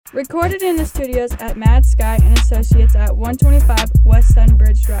Recorded in the studios at Mad Sky and Associates at 125 West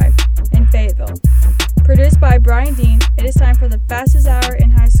Sunbridge Drive in Fayetteville. Produced by Brian Dean, it is time for the fastest hour in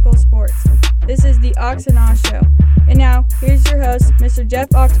high school sports. This is the Ox and Oz Show. And now, here's your host, Mr.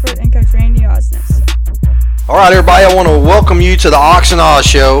 Jeff Oxford and Coach Randy Osnes. All right, everybody, I want to welcome you to the Ox and Oz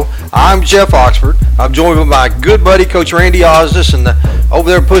Show. I'm Jeff Oxford. I'm joined with my good buddy, Coach Randy Osnes, and over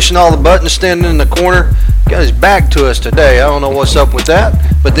there pushing all the buttons, standing in the corner. Got his back to us today. I don't know what's up with that,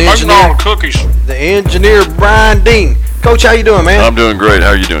 but the engineer, Brian Dean. Coach, how you doing, man? I'm doing great. How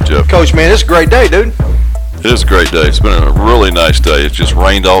are you doing, Jeff? Coach, man, it's a great day, dude. It is a great day. It's been a really nice day. It's just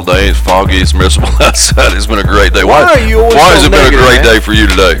rained all day. It's foggy. It's miserable outside. It's been a great day. Why has it been a great day for you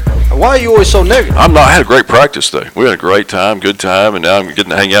today? Why are you always so negative? I had a great practice day. We had a great time, good time, and now I'm getting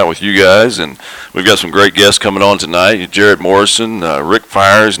to hang out with you guys. And we've got some great guests coming on tonight. Jarod Morrison, Rick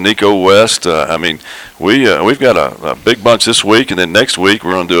Fires, Niko West. We've got a big bunch this week, and then next week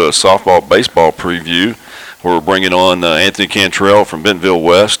we're going to do a softball, baseball preview where we're bringing on Anthony Cantrell from Bentonville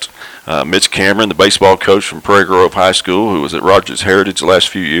West. Mitch Cameron, the baseball coach from Prairie Grove High School, who was at Rogers Heritage the last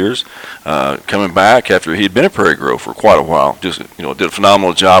few years, coming back after he'd been at Prairie Grove for quite a while. Just did a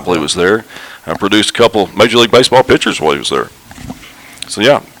phenomenal job while he was there. Produced a couple Major League Baseball pitchers while he was there. So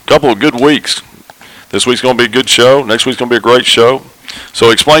yeah, a couple of good weeks. This week's going to be a good show. Next week's going to be a great show. So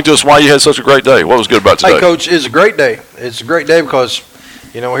explain to us why you had such a great day. What was good about today? Hey, Coach, it's a great day. It's a great day because,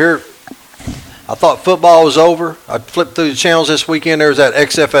 here, I thought football was over. I flipped through the channels this weekend. There was that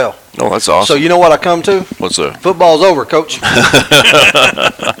XFL. Oh, that's awesome. So you know what I come to? What's that? Football's over, Coach.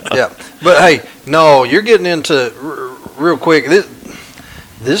 Yeah. But, hey, no, you're getting into real quick. This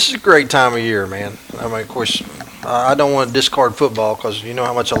is a great time of year, man. I mean, of course, I don't want to discard football because you know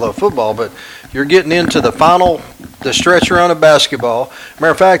how much I love football, but you're getting into the stretch run of basketball.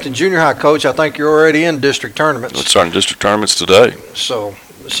 Matter of fact, in junior high, Coach, I think you're already in district tournaments. We're starting district tournaments today. So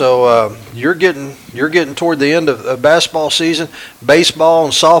you're getting toward the end of basketball season. Baseball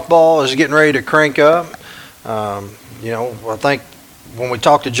and softball is getting ready to crank up. I think when we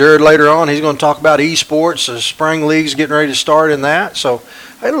talk to Jarod later on, he's going to talk about esports. The spring league's getting ready to start in that. So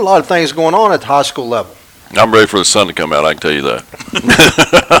I had a lot of things going on at the high school level. I'm ready for the sun to come out, I can tell you that.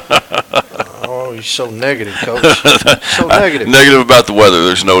 Oh, you're so negative, Coach. So negative. Negative about the weather,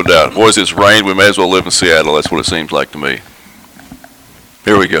 there's no doubt. Boys, it's rained. We may as well live in Seattle. That's what it seems like to me.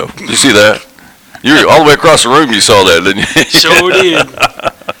 Here we go. Did you see that? You were all the way across the room. You saw that, didn't you? Sure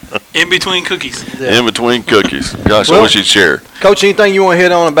did. In between cookies. Yeah. In between cookies. Gosh, I wish you'd share. Coach, anything you want to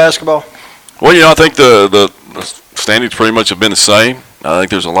hit on in basketball? Well, I think the standings pretty much have been the same. I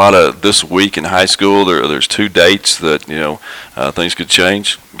think there's a lot of this week in high school. There's two dates that things could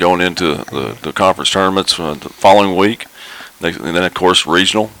change going into the conference tournaments the following week, and then of course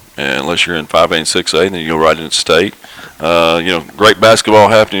regional. And unless you're in 5A and 6A, then you go right into state. Great basketball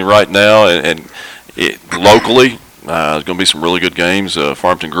happening right now, and locally, there's going to be some really good games.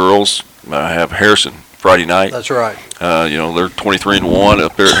 Farmington girls have Harrison Friday night. That's right. They're 23-1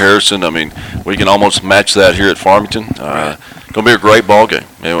 up there at Harrison. I mean, we can almost match that here at Farmington. Going to be a great ball game,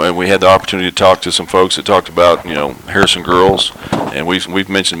 and we had the opportunity to talk to some folks that talked about Harrison girls, and we've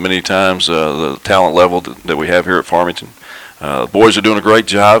mentioned many times the talent level that we have here at Farmington. The boys are doing a great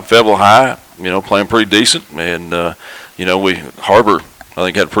job. Fayetteville High, playing pretty decent. And, Har-Ber, I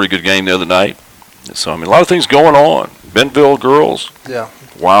think, had a pretty good game the other night. So, a lot of things going on. Bentonville girls. Yeah.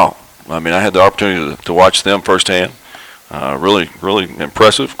 Wow. I had the opportunity to watch them firsthand. Really, really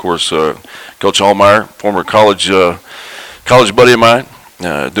impressive. Of course, Coach Allmeyer, former college buddy of mine,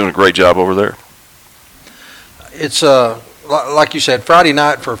 doing a great job over there. It's like you said, Friday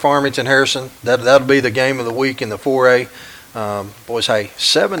night for Farmington Harrison. That'll be the game of the week in the 4A. Boys, hey,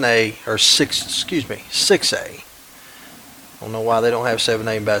 6A. I don't know why they don't have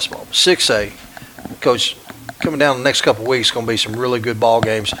 7A in basketball. But 6A, Coach, coming down the next couple of weeks, going to be some really good ball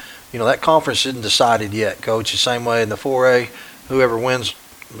games. That conference isn't decided yet, Coach. The same way in the 4A, whoever wins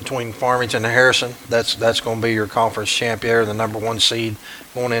between Farmington and Harrison, that's going to be your conference champion, the number one seed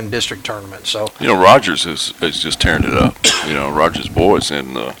going in district tournament. So Rogers is just tearing it up. Rogers boys,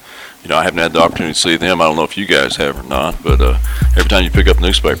 and I haven't had the opportunity to see them. I don't know if you guys have or not, but every time you pick up a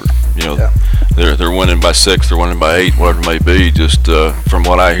newspaper, they're winning by 6, they're winning by 8, whatever it may be. Just from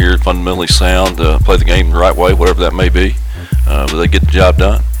what I hear, fundamentally sound, play the game the right way, whatever that may be, but they get the job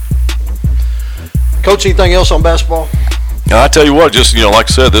done. Coach, anything else on basketball? I tell you what, just like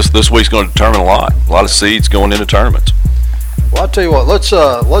I said, this week's going to determine a lot of seeds going into tournaments. Well, I'll tell you what,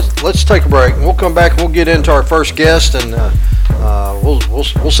 let's take a break, and we'll come back and we'll get into our first guest, and we'll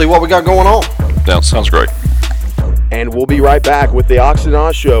see what we got going on. That sounds great. And we'll be right back with the Ox and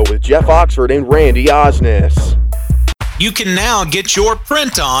Oz Show with Jeff Oxford and Randy Osnes. You can now get your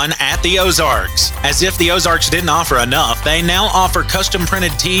print on at the Ozarks. As if the Ozarks didn't offer enough, they now offer custom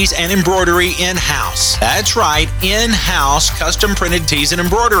printed tees and embroidery in-house. That's right, in-house custom printed tees and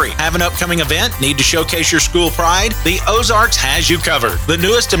embroidery. Have an upcoming event? Need to showcase your school pride? The Ozarks has you covered. The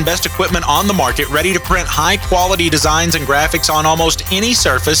newest and best equipment on the market, ready to print high-quality designs and graphics on almost any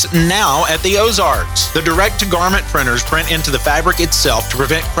surface, now at the Ozarks. The direct-to-garment printers print into the fabric itself to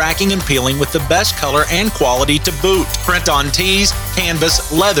prevent cracking and peeling with the best color and quality to boot. Print on tees,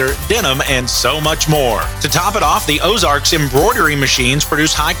 canvas, leather, denim, and so much more. To top it off, the Ozarks embroidery machines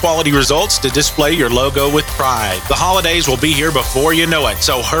produce high-quality results to display your logo with pride. The holidays will be here before you know it,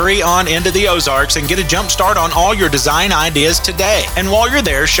 so hurry on into the Ozarks and get a jump start on all your design ideas today. And while you're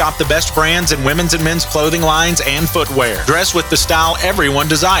there, shop the best brands in women's and men's clothing lines and footwear. Dress with the style everyone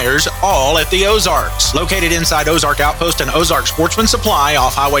desires, all at the Ozarks. Located inside Ozark Outpost and Ozark Sportsman Supply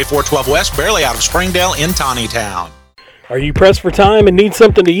off Highway 412 West, barely out of Springdale in Tawnytown. Are you pressed for time and need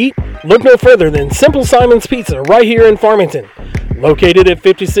something to eat? Look no further than Simple Simon's Pizza right here in Farmington. Located at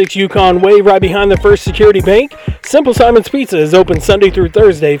 56 Yukon Way right behind the First Security Bank, Simple Simon's Pizza is open Sunday through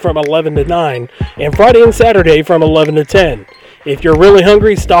Thursday from 11 to 9 and Friday and Saturday from 11 to 10. If you're really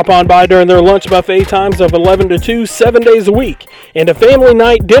hungry, stop on by during their lunch buffet times of 11 to 2, 7 days a week, and a family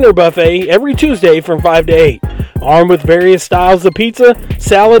night dinner buffet every Tuesday from 5 to 8. Armed with various styles of pizza,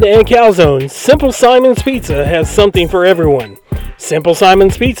 salad, and calzones, Simple Simon's Pizza has something for everyone. Simple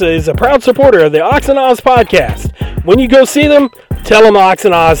Simon's Pizza is a proud supporter of the Ox and Oz podcast. When you go see them, tell them Ox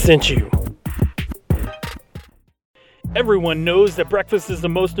and Oz sent you. Everyone knows that breakfast is the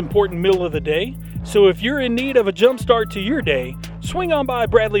most important meal of the day, so if you're in need of a jump start to your day, swing on by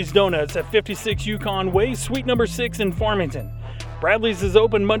Bradley's Donuts at 56 Yukon Way, Suite number 6 in Farmington. Bradley's is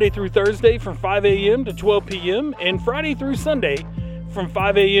open Monday through Thursday from 5 a.m. to 12 p.m. and Friday through Sunday from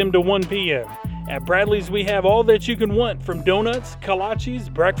 5 a.m. to 1 p.m. At Bradley's, we have all that you can want, from donuts,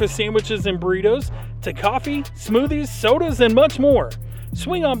 kolaches, breakfast sandwiches and burritos, to coffee, smoothies, sodas, and much more.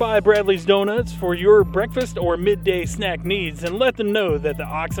 Swing on by Bradley's Donuts for your breakfast or midday snack needs and let them know that the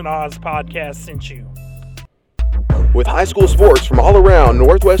Ox and Oz podcast sent you. With high school sports from all around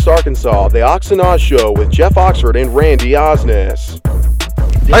Northwest Arkansas, the Ox and Oz Show with Jeff Oxford and Randy Osnes.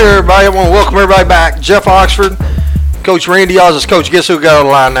 Hey everybody, I want to welcome everybody back. Jeff Oxford, Coach Randy Osnes. Coach, guess who got on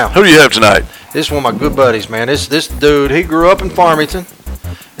the line now? Who do you have tonight? This is one of my good buddies, man. This dude, he grew up in Farmington,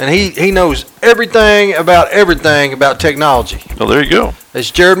 and he knows everything about technology. Oh, there you go. It's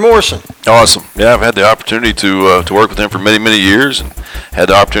Jarod Morrison. Awesome. Yeah, I've had the opportunity to work with him for many, many years, and had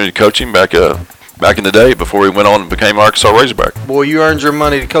the opportunity to coach him back in the day before he went on and became Arkansas Razorback. Boy, you earned your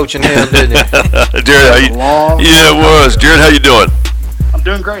money coaching him, didn't you? Jarod, it was. Jarod, how you doing? I'm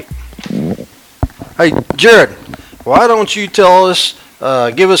doing great. Hey, Jarod, why don't you tell us,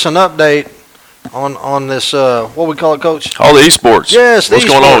 give us an update on this, what we call it, Coach? All the esports. Yes, what's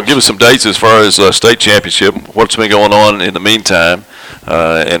going on? Give us some dates as far as state championship, what's been going on in the meantime,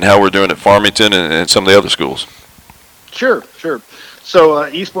 and how we're doing at Farmington and some of the other schools. Sure. So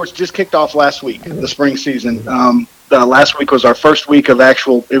esports just kicked off last week, the spring season. Last week was our first week of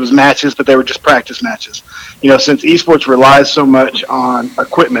it was matches, but they were just practice matches. You know, since esports relies so much on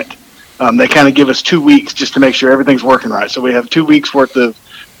equipment, they kind of give us 2 weeks just to make sure everything's working right. So we have 2 weeks worth of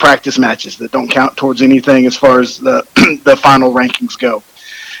practice matches that don't count towards anything as far as the the final rankings go.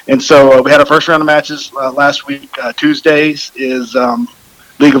 And so we had our first round of matches last week. Tuesdays is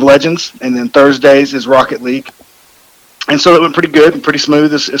League of Legends, and then Thursdays is Rocket League. And so it went pretty good and pretty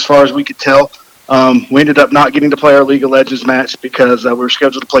smooth as far as we could tell. We ended up not getting to play our League of Legends match because we were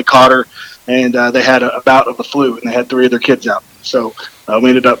scheduled to play Cotter, and they had a bout of the flu, and they had 3 of their kids out. So we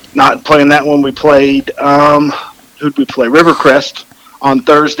ended up not playing that one. We played, who'd we play? Rivercrest on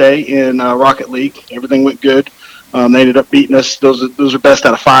Thursday in Rocket League. Everything went good. They ended up beating us. Those are best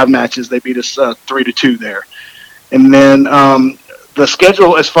out of 5 matches. They beat us 3-2 there. And then the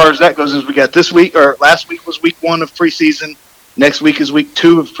schedule as far as that goes is we got this week, or last week was week 1 of preseason. Next week is week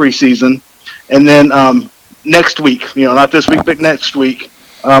 2 of preseason. And then next week, not this week, but next week,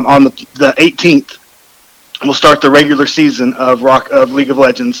 on the 18th, we'll start the regular season of League of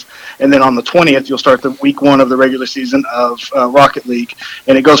Legends. And then on the 20th, you'll start the week 1 of the regular season of Rocket League.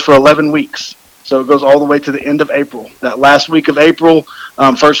 And it goes for 11 weeks. So it goes all the way to the end of April. That last week of April,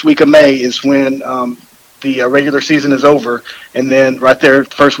 first week of May is when the regular season is over. And then right there,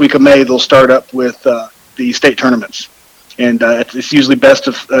 first week of May, they'll start up with the state tournaments. And it's usually best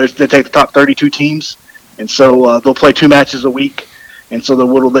of they take the top 32 teams. And so they'll play 2 matches a week. And so they'll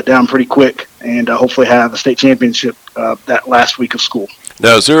whittle it down pretty quick and hopefully have a state championship that last week of school.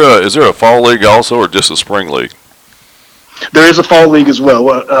 Now, is there a fall league also, or just a spring league? There is a fall league as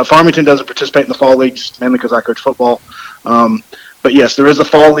well. Farmington doesn't participate in the fall league just mainly because I coach football. But yes, there is a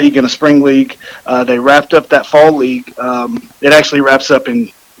fall league and a spring league. They wrapped up that fall league. It actually wraps up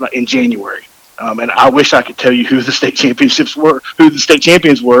in January. And I wish I could tell you who the state champions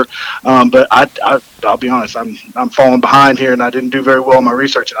were. But I'll be honest, I'm falling behind here, and I didn't do very well in my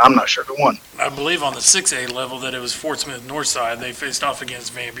research, and I'm not sure who won. I believe on the 6A level that it was Fort Smith Northside. They faced off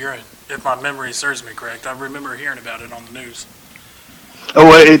against Van Buren, if my memory serves me correct. I remember hearing about it on the news.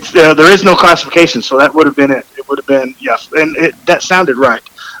 Oh, there is no classification, so that would have been it. It would have been, yes, and that sounded right.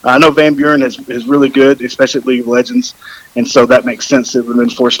 I know Van Buren is really good, especially at League of Legends, and so that makes sense. It would have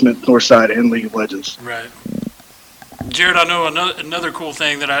been Fort Smith Northside and League of Legends. Right. Jarod, I know another cool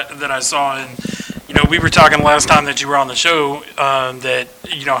thing that I saw, and we were talking last time that you were on the show that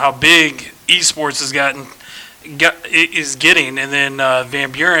how big esports is getting, and then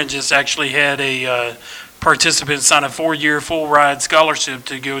Van Buren just actually had a participant sign a 4-year full ride scholarship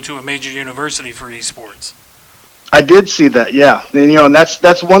to go to a major university for esports. I did see that, yeah. And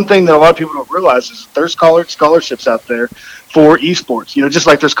that's one thing that a lot of people don't realize is there's college scholarships out there for esports. Just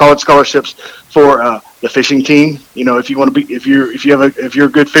like there's college scholarships for the fishing team. If you want to be, if you're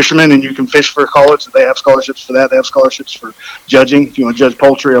a good fisherman and you can fish for college, they have scholarships for that. They have scholarships for judging. If you want to judge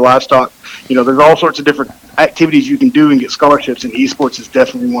poultry or livestock, there's all sorts of different activities you can do and get scholarships, and esports is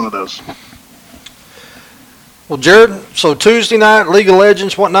definitely one of those. Well, Jarod, so Tuesday night, League of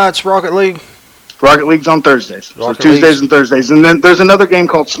Legends, what nights, Rocket League? Rocket League's on Thursdays. So Tuesdays and Thursdays. And then there's another game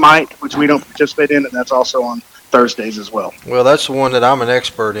called Smite, which we don't participate in, and that's also on Thursdays as well. Well, that's the one that I'm an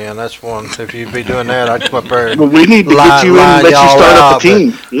expert in. That's one, if you'd be doing that, I'd come up there and well, we need to get you in and let you start up a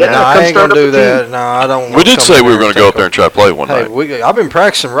team. Yeah, no, I ain't going to do that. No, I don't. We did say we were going to go up there and try to play one night. I've been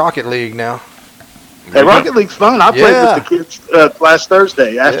practicing Rocket League now. Hey, Rocket League's fun. I played with the kids last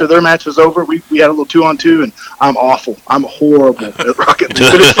Thursday. After their match was over, we had a little 2-on-2, and I'm awful. I'm horrible at Rocket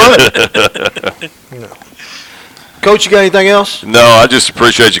League, but it's fun. Coach, you got anything else? No, I just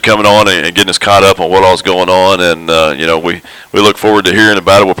appreciate you coming on and getting us caught up on what all's going on, and we look forward to hearing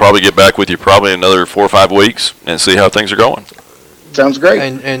about it. We'll probably get back with you probably in another 4 or 5 weeks and see how things are going. Sounds great.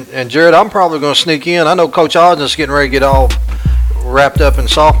 And Jarod, I'm probably going to sneak in. I know Coach Osden's getting ready to get all wrapped up in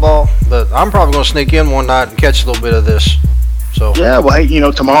softball, but I'm probably going to sneak in one night and catch a little bit of this. So yeah, well, hey,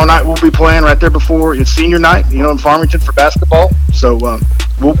 tomorrow night we'll be playing right there before it's senior night, in Farmington for basketball. So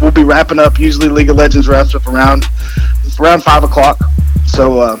we'll be wrapping up. Usually League of Legends wraps up around 5 o'clock.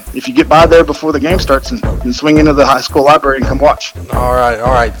 So if you get by there before the game starts and swing into the high school library and come watch. All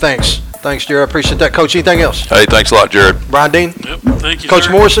right. Thanks, Jarod. I appreciate that, Coach. Anything else? Hey, thanks a lot, Jarod. Brian Dean. Yep, thank you, Coach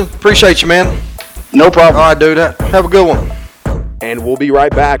sir. Morrison. Appreciate you, man. No problem. All right, dude. Have a good one. And we'll be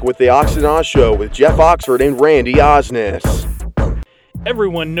right back with the Oxygen Show with Jeff Oxford and Randy Osnes.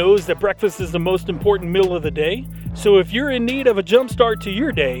 Everyone knows that breakfast is the most important meal of the day, so if you're in need of a jump start to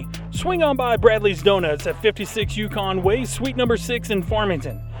your day, swing on by Bradley's Donuts at 56 Yukon Way, Suite number 6 in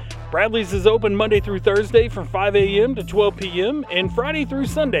Farmington. Bradley's is open Monday through Thursday from 5 a.m. to 12 p.m. and Friday through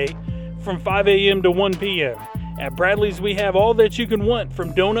Sunday from 5 a.m. to 1 p.m. At Bradley's, we have all that you can want,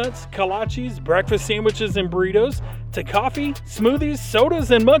 from donuts, kolaches, breakfast sandwiches and burritos, to coffee, smoothies,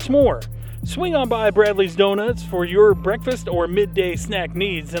 sodas, and much more. Swing on by Bradley's Donuts for your breakfast or midday snack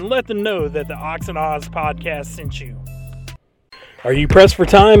needs and let them know that the Ox and Oz podcast sent you. Are you pressed for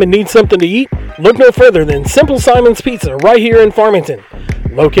time and need something to eat? Look no further than Simple Simon's Pizza right here in Farmington.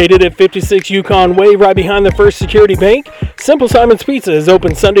 Located at 56 Yukon Way, right behind the First Security Bank, Simple Simon's Pizza is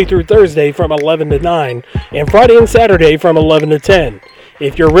open Sunday through Thursday from 11 to 9 and Friday and Saturday from 11 to 10.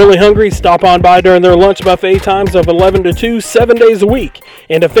 If you're really hungry, stop on by during their lunch buffet times of 11 to 2, 7 days a week,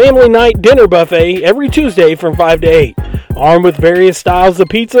 and a family night dinner buffet every Tuesday from 5 to 8. Armed with various styles of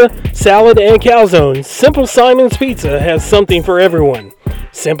pizza, salad, and calzones, Simple Simon's Pizza has something for everyone.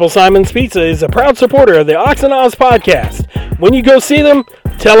 Simple Simon's Pizza is a proud supporter of the Ox and Oz podcast. When you go see them,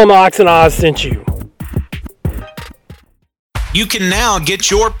 tell them Ox and Oz sent you. You can now get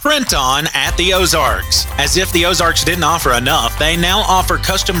your print on at the Ozarks. As if the Ozarks didn't offer enough, they now offer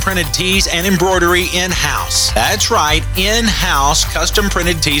custom printed tees and embroidery in-house. That's right, in-house custom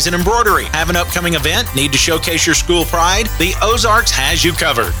printed tees and embroidery. Have an upcoming event? Need to showcase your school pride? The Ozarks has you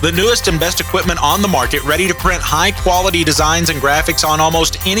covered. The newest and best equipment on the market, ready to print high-quality designs and graphics on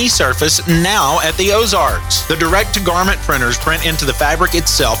almost any surface, now at the Ozarks. The direct-to-garment printers print into the fabric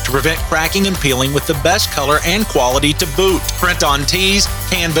itself to prevent cracking and peeling with the best color and quality to boot. print-on tees,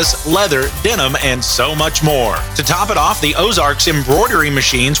 canvas, leather, denim, and so much more. To top it off, the Ozarks embroidery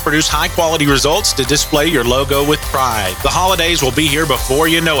machines produce high-quality results to display your logo with pride. The holidays will be here before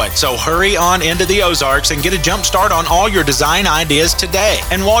you know it, so hurry on into the Ozarks and get a jump start on all your design ideas today.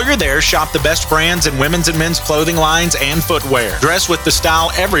 And while you're there, shop the best brands in women's and men's clothing lines and footwear. Dress with the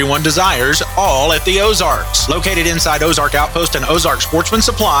style everyone desires, all at the Ozarks. Located inside Ozark Outpost and Ozark Sportsman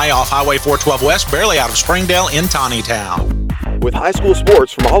Supply off Highway 412 West, barely out of Springdale in Town. With high school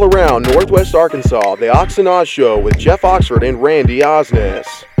sports from all around Northwest Arkansas, the Ox Show with Jeff Oxford and Randy Osnes.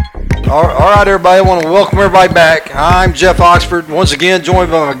 All right, everybody. I want to welcome everybody back. I'm Jeff Oxford, once again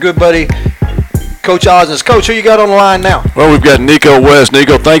joined by my good buddy, Coach Osnes. Coach, who you got on the line now? Well, we've got Niko West.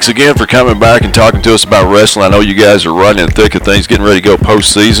 Niko, thanks again for coming back and talking to us about wrestling. I know you guys are running in the thick of things, getting ready to go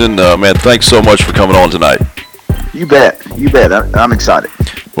postseason. Man, thanks so much for coming on tonight. You bet. I'm excited.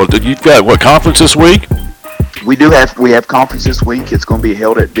 Well, you've got, what, conference this week? We have conference this week. It's going to be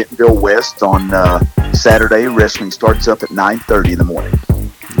held at Bentonville West on Saturday. Wrestling starts up at 9:30 in the morning.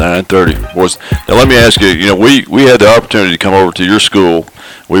 9:30. Now let me ask you. We had the opportunity to come over to your school.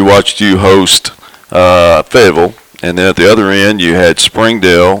 We watched you host Fayetteville, and then at the other end you had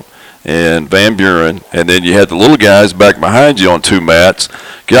Springdale and Van Buren, and then you had the little guys back behind you on two mats.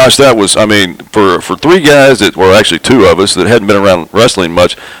 Gosh, that was, for three guys that were actually two of us that hadn't been around wrestling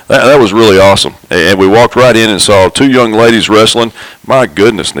much, that was really awesome. And we walked right in and saw two young ladies wrestling. My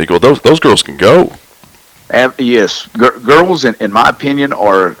goodness, Niko, those girls can go. Yes, girls, in my opinion,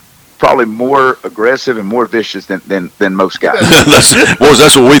 are probably more aggressive and more vicious than most guys.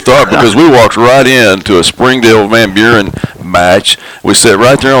 That's what we thought, because we walked right into a Springdale Van Buren match. We sat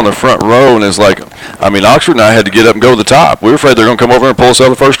right there on the front row, and it's like, Oxford and I had to get up and go to the top. We were afraid they were going to come over and pull us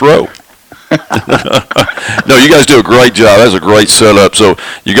out of the first row. No, you guys do a great job. That's a great setup. So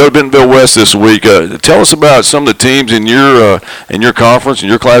you go to Bentonville West this week. Tell us about some of the teams in your conference and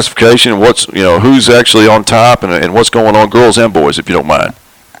your classification, and who's actually on top, and what's going on, girls and boys, if you don't mind.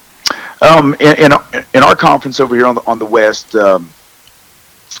 In our conference over here on the West,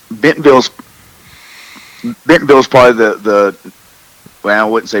 Bentonville's probably I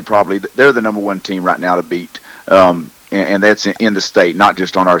wouldn't say probably, they're the number one team right now to beat, and that's in the state, not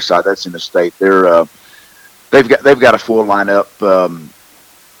just on our side. That's in the state. They've got a full lineup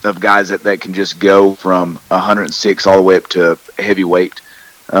of guys that can just go from 106 all the way up to heavyweight,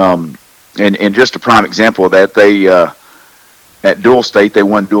 and just a prime example of that, they at Dual State, they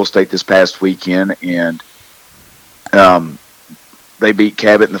won Dual State this past weekend, and they beat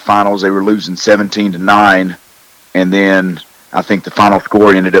Cabot in the finals. They were losing 17-9, and then I think the final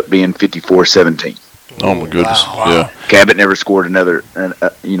score ended up being 54-17. Oh my goodness! Wow. Yeah, Cabot never scored never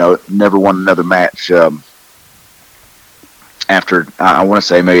won another match after, I want to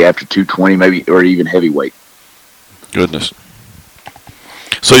say maybe after 220, maybe, or even heavyweight. Goodness.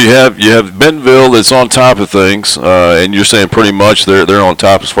 So you have Bentonville that's on top of things, and you're saying pretty much they're on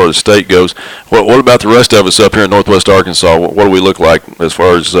top as far as state goes. What about the rest of us up here in Northwest Arkansas? What do we look like as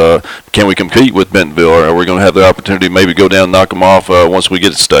far as can we compete with Bentonville, or are we going to have the opportunity to maybe go down and knock them off once we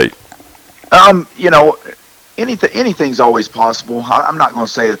get to state? Anything's always possible. I'm not going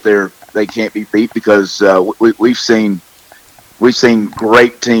to say that they can't be beat, because we've seen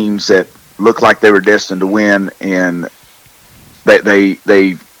great teams that look like they were destined to win, and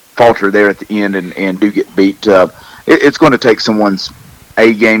they falter there at the end and do get beat. It's going to take someone's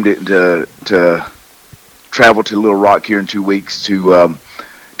A game to travel to Little Rock here in 2 weeks to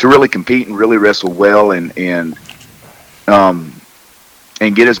really compete and really wrestle well and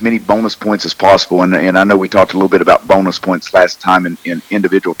get as many bonus points as possible. And I know we talked a little bit about bonus points last time in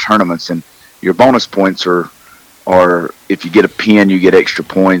individual tournaments, and your bonus points are if you get a pin, you get extra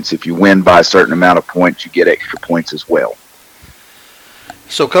points. If you win by a certain amount of points, you get extra points as well.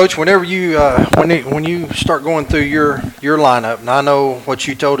 So, Coach, whenever you when you start going through your lineup, and I know what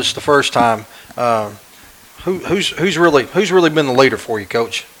you told us the first time, who's really been the leader for you,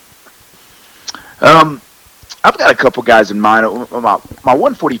 Coach? I've got a couple guys in mind. My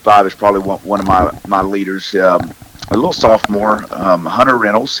 145 is probably one of my leaders. A little sophomore, Hunter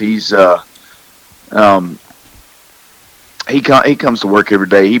Reynolds. He's he comes to work every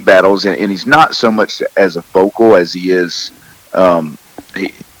day. He battles, and he's not so much as a vocal as he is.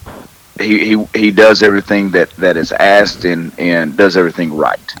 He does everything that is asked and does everything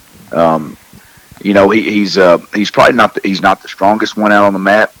right. He's probably not the strongest one out on the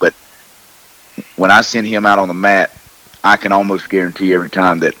mat, but when I send him out on the mat, I can almost guarantee every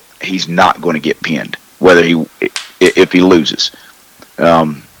time that he's not going to get pinned, if he loses.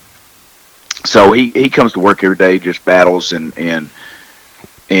 So he comes to work every day, just battles and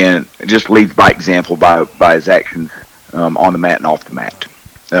just leads by example by his actions. on the mat and off the mat.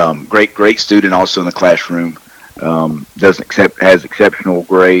 Great student also in the classroom. Has exceptional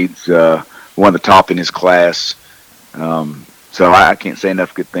grades. One of the top in his class. So I can't say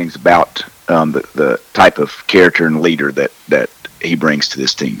enough good things about the type of character and leader that he brings to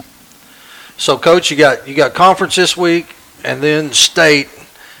this team. So, Coach, you got conference this week, and then state,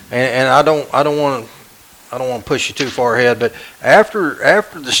 and I don't want to push you too far ahead, but after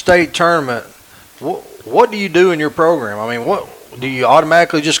the state tournament, what do you do in your program? I mean, what do you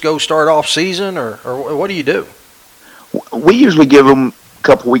automatically just go start off season, or what do you do? We usually give them a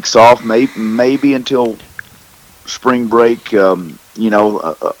couple weeks off, maybe until spring break. A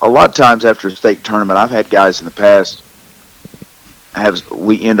lot of times after a state tournament, I've had guys in the past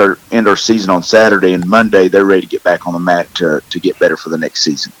we end our season on Saturday, and Monday they're ready to get back on the mat to get better for the next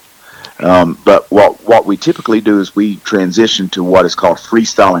season. But what we typically do is we transition to what is called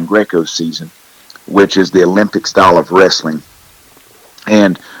freestyle and Greco season, which is the Olympic style of wrestling,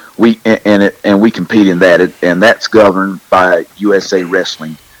 and we compete in that, and that's governed by USA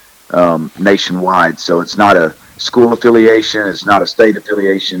Wrestling nationwide. So it's not a school affiliation, it's not a state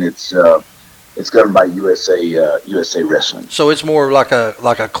affiliation. It's governed by USA Wrestling. So it's more like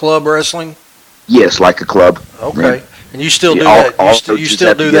a club wrestling. Yes, like a club. Okay, and you still do that. You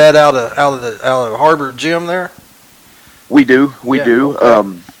still do that out of the Har-Ber gym there. We do. We do.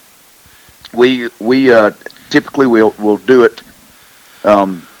 Okay. We typically we'll do it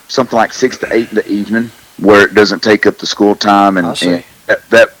something like 6 to 8 in the evening, where it doesn't take up the school time, and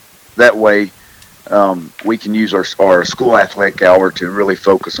that way. We can use our school athletic hour to really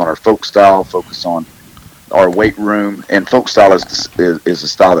focus on our folk style, focus on our weight room, and folk style is the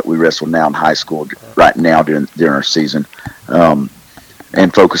style that we wrestle now in high school right now during our season,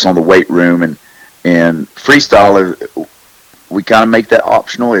 and focus on the weight room and freestyle. We kind of make that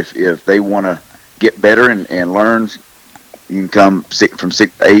optional if they want to get better and learn. You can come from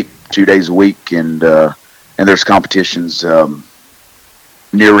 6 to 8, 2 days a week, and there's competitions.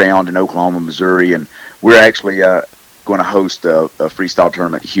 Year-round in Oklahoma, Missouri, and we're actually going to host a freestyle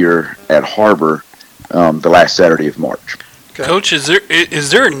tournament here at Har-Ber the last Saturday of March. Okay. Coach, is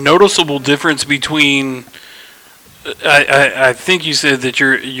there a noticeable difference between? I think you said that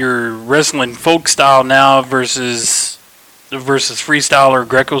you're wrestling folk style now versus freestyle or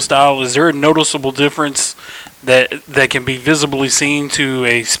Greco style. Is there a noticeable difference that can be visibly seen to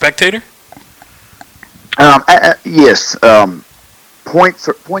a spectator? Yes. Points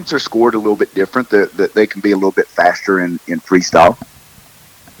are scored a little bit different. That they can be a little bit faster in freestyle.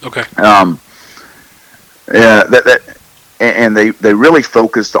 Okay. And they really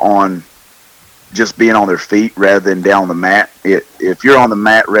focused on just being on their feet rather than down the mat. If you're on the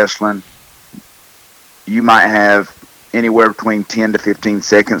mat wrestling, you might have anywhere between 10 to 15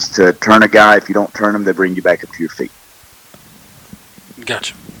 seconds to turn a guy. If you don't turn him, they bring you back up to your feet.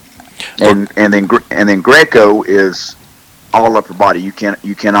 Gotcha. And then Greco is all upper body. You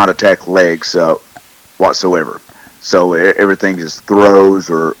cannot attack legs whatsoever. So everything is throws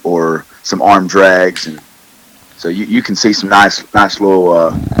or some arm drags, and so you can see some nice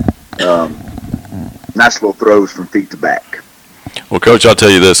little throws from feet to back. Well, Coach, I'll tell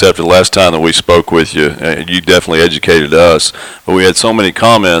you this. After the last time that we spoke with you, you definitely educated us. But we had so many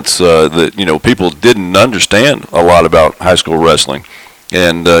comments that people didn't understand a lot about high school wrestling.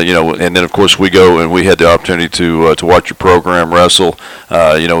 And and then of course we go and we had the opportunity to watch your program wrestle.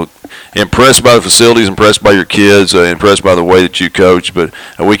 Impressed by the facilities, impressed by your kids, impressed by the way that you coach. But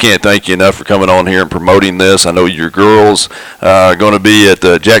we can't thank you enough for coming on here and promoting this. I know your girls are going to be at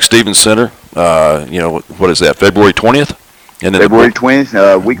the Jack Stevens Center. What is that? February 20th. And then February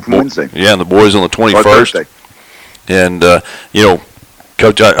 20th, week from Wednesday. Yeah, and the boys on the 21st. And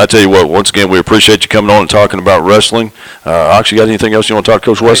Coach, I tell you what, once again, we appreciate you coming on and talking about wrestling. Ox, you got anything else you want to talk to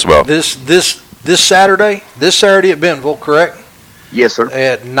Coach West about? This Saturday at Bentonville, correct? Yes, sir.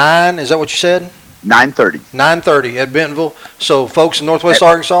 At 9, is that what you said? 9:30. 9:30 at Bentonville. So folks in Northwest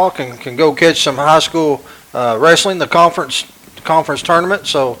Arkansas can go catch some high school wrestling, the conference tournament.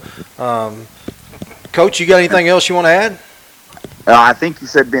 So, Coach, you got anything else you want to add? I think you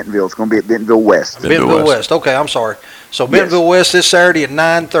said Bentonville. It's going to be at Bentonville West. Bentonville West. Okay, I'm sorry. So Bentonville West this Saturday at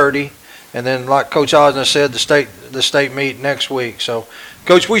 9:30, and then like Coach Osner said, the state meet next week. So,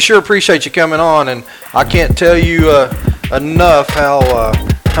 Coach, we sure appreciate you coming on, and I can't tell you enough how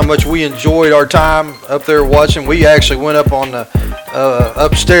much we enjoyed our time up there watching. We actually went up on the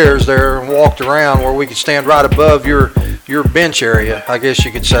upstairs there and walked around where we could stand right above your bench area, I guess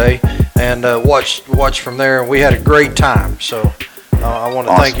you could say, and watch from there. And we had a great time. So I want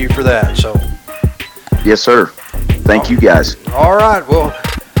to thank you for that. So. Yes, sir. Thank you, guys. All right. Well,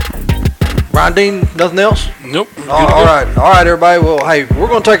 Brian Dean, nothing else? Nope. All right, everybody. Well, hey, we're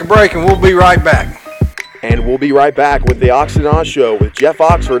going to take a break, and we'll be right back. And we'll be right back with the Ox Show with Jeff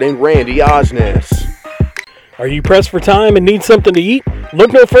Oxford and Randy Osnes. Are you pressed for time and need something to eat?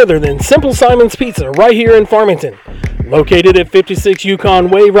 Look no further than Simple Simon's Pizza right here in Farmington. Located at 56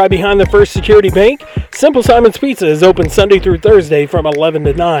 Yukon Way right behind the First Security Bank, Simple Simon's Pizza is open Sunday through Thursday from 11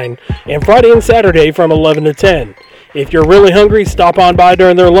 to 9 and Friday and Saturday from 11 to 10. If you're really hungry, stop on by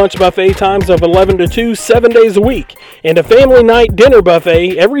during their lunch buffet times of 11 to 2, 7 days a week, and a family night dinner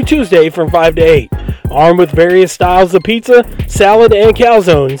buffet every Tuesday from 5 to 8. Armed with various styles of pizza, salad, and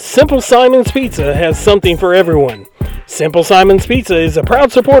calzones, Simple Simon's Pizza has something for everyone. Simple Simon's Pizza is a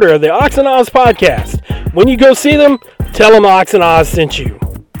proud supporter of the Ox and Oz podcast. When you go see them, tell them Ox and Oz sent you.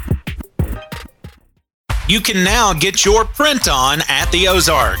 You can now get your print on at the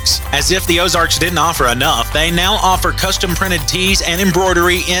Ozarks. As if the Ozarks didn't offer enough, they now offer custom printed tees and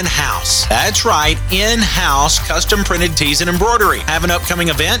embroidery in-house. That's right, in-house custom printed tees and embroidery. Have an upcoming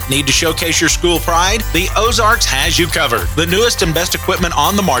event? Need to showcase your school pride? The Ozarks has you covered. The newest and best equipment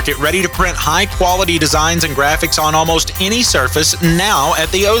on the market, ready to print high-quality designs and graphics on almost any surface, now at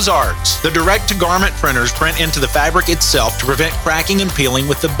the Ozarks. The direct-to-garment printers print into the fabric itself to prevent cracking and peeling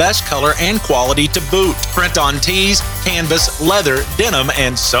with the best color and quality to boot. Print on tees, canvas, leather, denim,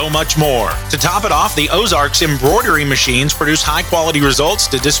 and so much more. To top it off, the Ozarks embroidery machines produce high-quality results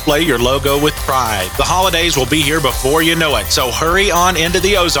to display your logo with pride. The holidays will be here before you know it, so hurry on into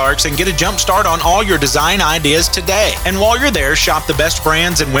the Ozarks and get a jump start on all your design ideas today. And while you're there, shop the best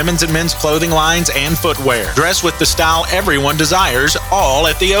brands in women's and men's clothing lines and footwear. Dress with the style everyone desires, all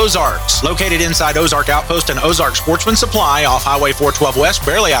at the Ozarks. Located inside Ozark Outpost and Ozark Sportsman Supply off Highway 412 West,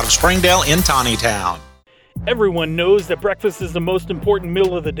 barely out of Springdale in Taneytown. Everyone knows that breakfast is the most important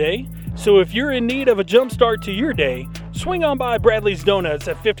meal of the day, so if you're in need of a jump start to your day, swing on by Bradley's Donuts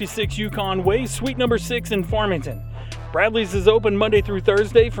at 56 Yukon Way, Suite number 6 in Farmington. Bradley's is open Monday through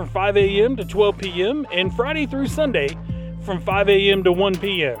Thursday from 5 a.m. to 12 p.m. and Friday through Sunday from 5 a.m. to 1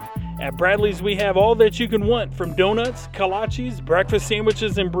 p.m. At Bradley's, we have all that you can want, from donuts, kolaches, breakfast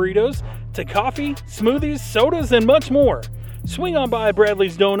sandwiches and burritos, to coffee, smoothies, sodas, and much more. Swing on by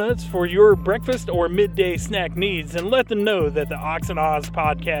Bradley's Donuts for your breakfast or midday snack needs and let them know that the Ox and Oz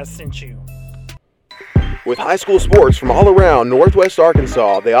podcast sent you. With high school sports from all around Northwest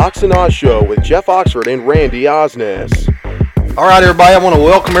Arkansas, the Ox and Oz Show with Jeff Oxford and Randy Osnes. All right, everybody, I want to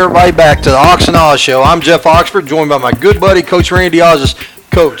welcome everybody back to the Ox and Oz Show. I'm Jeff Oxford, joined by my good buddy, Coach Randy Osnes.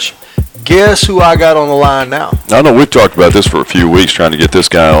 Coach, guess who I got on the line now? I know we've talked about this for a few weeks, trying to get this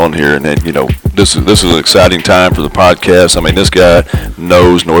guy on here, and then, this is an exciting time for the podcast. I mean, this guy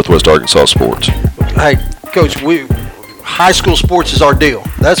knows Northwest Arkansas sports. Hey, Coach, high school sports is our deal.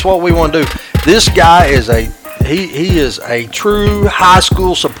 That's what we want to do. This guy is he is a true high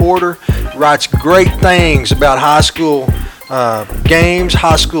school supporter. Writes great things about high school games,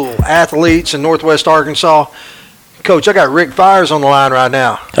 high school athletes in Northwest Arkansas. Coach, I got Rick Fires on the line right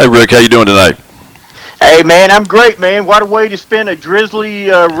now. Hey, Rick, how you doing tonight? Hey, man, I'm great, man. What a way to spend a drizzly,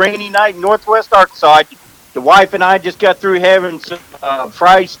 rainy night in Northwest Arkansas. The wife and I just got through having some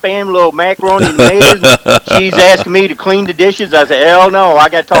fried spam, little macaroni and tomatoes. She's asking me to clean the dishes. I said, hell no, I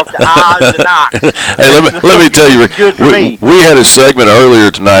got to talk to Oz and Ox. Hey, let me tell you, Rick, we had a segment earlier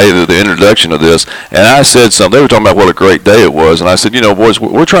tonight at the introduction of this, and I said something. They were talking about what a great day it was, and I said, boys,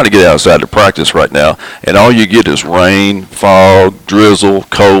 we're trying to get outside to practice right now, and all you get is rain, fog, drizzle,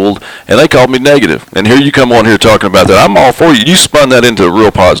 cold, and they called me negative. And here you come on here talking about that. I'm all for you. You spun that into a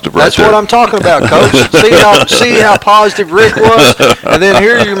real positive right there. That's what I'm talking about, Coach. See how positive Rick was, and then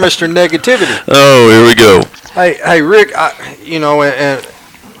here you're Mr. Negativity. Oh, here we go. Hey, Rick,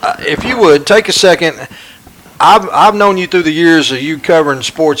 if you would take a second, I've known you through the years of you covering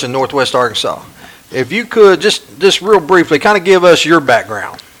sports in Northwest Arkansas. If you could just real briefly, kind of give us your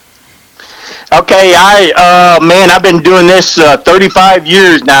background. Okay, I've been doing this 35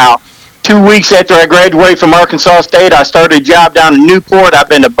 years now. 2 weeks after I graduated from Arkansas State, I started a job down in Newport. I've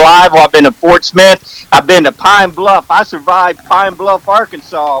been to Blytheville. I've been to Fort Smith. I've been to Pine Bluff. I survived Pine Bluff,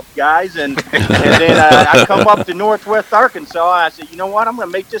 Arkansas, guys. And then I come up to Northwest Arkansas, and I said, you know what, I'm going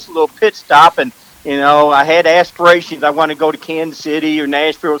to make this a little pit stop. And, I had aspirations. I want to go to Kansas City or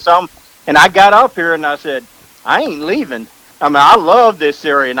Nashville or something. And I got up here, and I said, I ain't leaving. I mean, I love this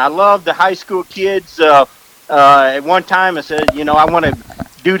area, and I love the high school kids. At one time, I said, I want to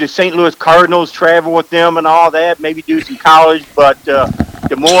do the St. Louis Cardinals, travel with them and all that, maybe do some college. But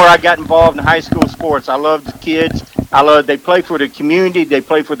the more I got involved in high school sports, I love the kids. They play for the community. They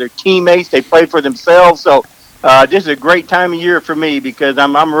play for their teammates. They play for themselves. So this is a great time of year for me because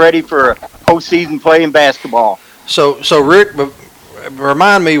I'm ready for a postseason playing basketball. So Rick,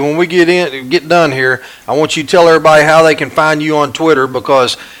 remind me when we get done here. I want you to tell everybody how they can find you on Twitter,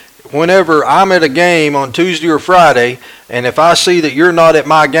 because whenever I'm at a game on Tuesday or Friday, and if I see that you're not at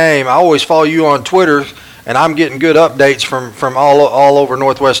my game, I always follow you on Twitter, and I'm getting good updates from all over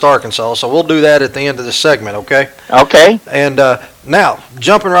Northwest Arkansas. So we'll do that at the end of the segment, okay? Okay. And now,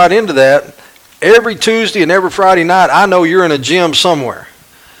 jumping right into that, every Tuesday and every Friday night, I know you're in a gym somewhere.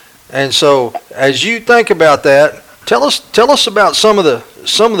 And so as you think about that, tell us about some of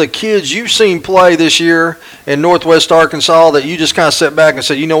the kids you've seen play this year in Northwest Arkansas that you just kind of sat back and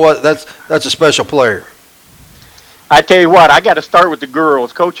said, you know what, that's a special player. I tell you what, I got to start with the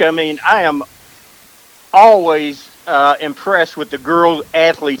girls, Coach. I mean, I am always impressed with the girls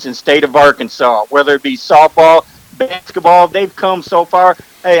athletes in state of Arkansas, whether it be softball, basketball. They've come so far.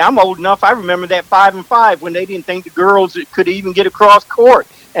 Hey, I'm old enough. I remember that 5-on-5 when they didn't think the girls could even get across court,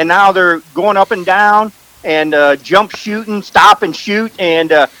 and now they're going up and down and jump shooting, stop and shoot.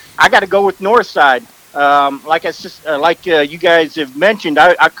 And I got to go with Northside. Like you guys have mentioned,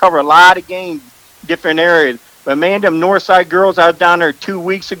 I cover a lot of games, different areas. But man, them Northside girls, I was down there 2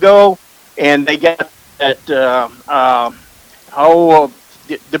 weeks ago, and they got that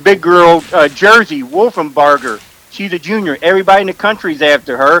the big girl, Jersey Wolfenbarger. She's a junior. Everybody in the country's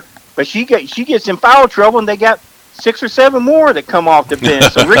after her, but she gets in foul trouble, and they got 6 or 7 more that come off the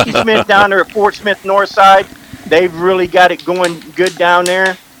bench. So Ricky Smith down there at Fort Smith Northside, they've really got it going good down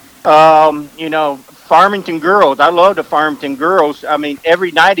there. Farmington girls, I love the Farmington girls. I mean,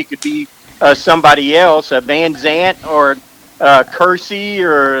 every night it could be somebody else, Van Zant or Kersey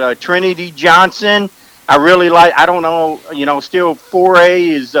or Trinity Johnson. I really like, I don't know, still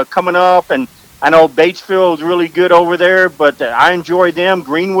 4A is coming up, and I know Batesville is really good over there, but I enjoy them.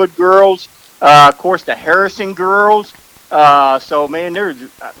 Greenwood girls, of course, the Harrison girls. So, man,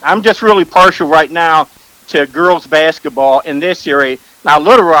 I'm just really partial right now to girls basketball in this area. Now,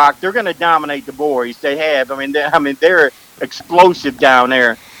 Little Rock, they're going to dominate the boys. They have. They're explosive down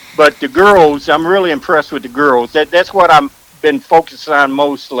there. But the girls, I'm really impressed with the girls. That's what I've been focusing on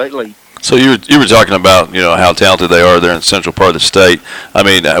most lately. So you were talking about how talented they are there in the central part of the state. I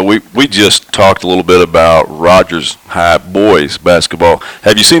mean, we just talked a little bit about Rogers High boys basketball.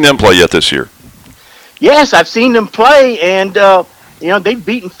 Have you seen them play yet this year? Yes, I've seen them play, and they've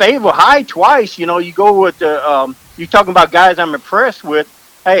beaten Fayetteville High twice. You go with you're talking about guys I'm impressed with.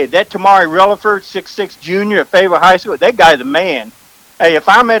 Hey, that Tamari Relaford, 6'6" junior at Fayetteville High School, that guy's a man. Hey, if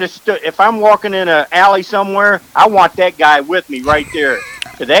I'm walking in an alley somewhere, I want that guy with me right there.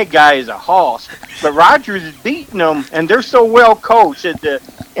 Cause that guy is a hoss. But Rogers is beating them, and they're so well coached. You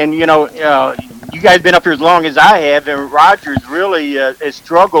guys been up here as long as I have, and Rogers really has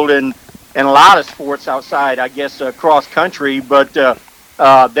struggled in a lot of sports outside, I guess, cross country. But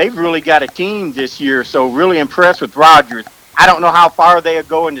they've really got a team this year, so really impressed with Rogers. I don't know how far they'll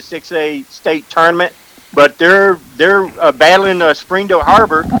go in the 6A state tournament, but they're battling Springdale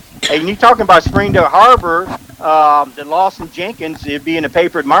Har-Ber. And you talking about Springdale Har-Ber, the Lawson Jenkins, it'll be in the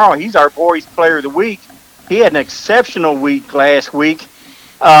paper tomorrow. He's our boys player of the week. He had an exceptional week last week.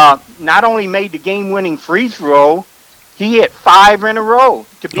 Not only made the game-winning free throw, he hit 5 in a row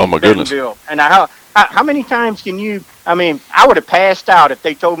to beat Bentonville. And how many times can you? I mean, I would have passed out if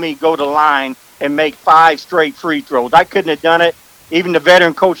they told me go to the line and make 5 straight free throws. I couldn't have done it. Even the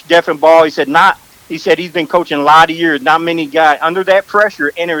veteran coach, Deffin Ball, he said he's been coaching a lot of years. Not many guys under that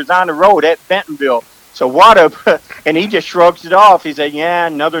pressure, and it was on the road at Bentonville. So and he just shrugs it off. He said, yeah,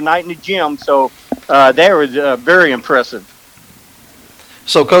 another night in the gym. So that was very impressive.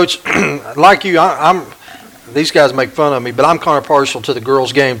 So, Coach, like you, these guys make fun of me, but I'm kind of partial to the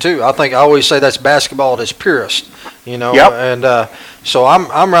girls' game too. I always say that's basketball at its purest, Yep. And so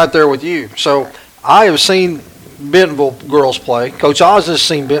I'm right there with you. So I have seen Bentonville girls play. Coach Oz has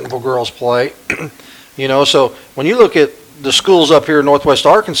seen Bentonville girls play. So when you look at the schools up here in Northwest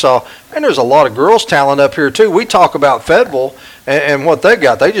Arkansas, and there's a lot of girls talent up here too. We talk about Fayetteville and what they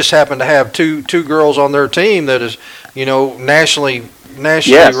got. They just happen to have two girls on their team that is, nationally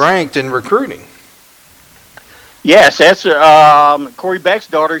Yes. ranked in recruiting. Yes, that's Corey Beck's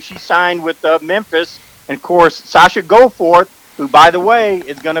daughter. She signed with Memphis. And, of course, Sasha Goforth, who, by the way,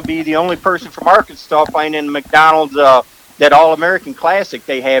 is going to be the only person from Arkansas playing in the McDonald's, that All-American Classic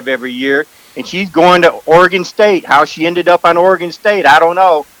they have every year. And she's going to Oregon State. How she ended up on Oregon State, I don't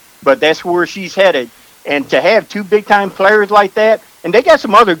know. But that's where she's headed. And to have 2 big-time players like that, and they got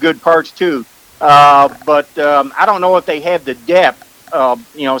some other good parts too. But I don't know if they have the depth of,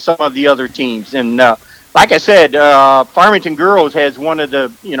 some of the other teams. And like I said, Farmington Girls has one of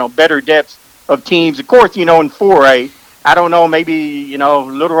the, better depths of teams. Of course, in 4A, I don't know, maybe,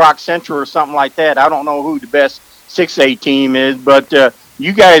 Little Rock Central or something like that. I don't know who the best 6A team is. But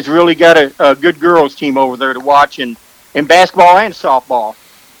you guys really got a good girls team over there to watch in basketball and softball.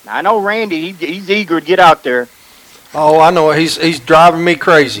 Now, I know Randy, he's eager to get out there. Oh, I know. He's driving me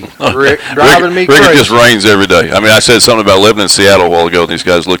crazy, Rick. Driving me crazy. Rick, it just rains every day. I mean, I said something about living in Seattle a while ago, and these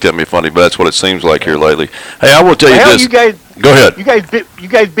guys looked at me funny, but that's what it seems like here lately. Hey, I will tell you this. Go ahead. You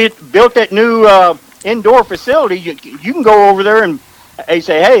guys built that new indoor facility. You can go over there and they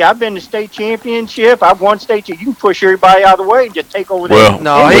say, hey, I've been to state championship. I've won state championship. You can push everybody out of the way and just take over there.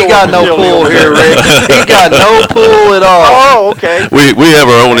 No, he got no pool here, Rick. He got no pool at all. Oh, okay. We have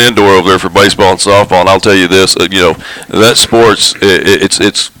our own indoor over there for baseball and softball, and I'll tell you this, that sports,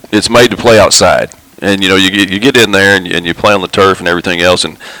 it's made to play outside. And, you get in there and you play on the turf and everything else.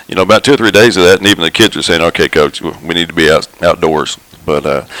 And, about 2 or 3 days of that, and even the kids are saying, okay, Coach, we need to be outdoors. But,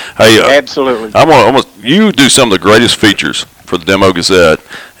 hey. Absolutely. You do some of the greatest features for the Demo Gazette.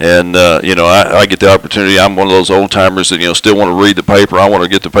 And, I get the opportunity. I'm one of those old timers that, still want to read the paper. I want to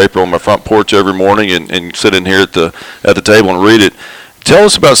get the paper on my front porch every morning and sit in here at the table and read it. Tell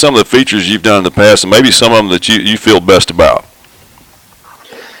us about some of the features you've done in the past and maybe some of them that you feel best about.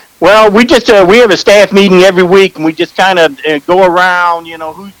 Well, we have a staff meeting every week, and we just kind of go around,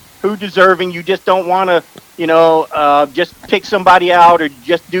 who's deserving. You just don't want to, just pick somebody out or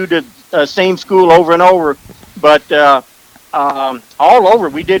just do the same school over and over. But all over,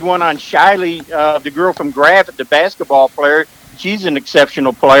 we did one on Shiley, the girl from Graffett, the basketball player. She's an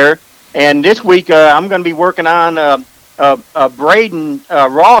exceptional player. And this week, I'm going to be working on Braden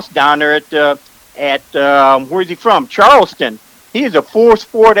Ross down there at where's he from? Charleston. He is a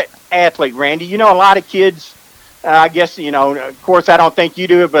four-sport athlete, Randy. A lot of kids, I guess, of course, I don't think you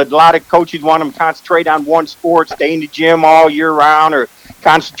do it, but a lot of coaches want them to concentrate on one sport, stay in the gym all year round, or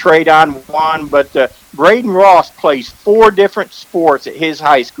concentrate on one. But Braden Ross plays 4 different sports at his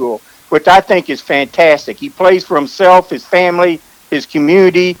high school, which I think is fantastic. He plays for himself, his family, his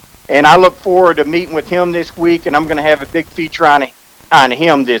community, and I look forward to meeting with him this week, and I'm going to have a big feature on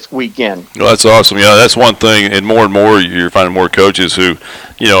him this weekend. Well, that's awesome. That's one thing, and more you're finding more coaches who,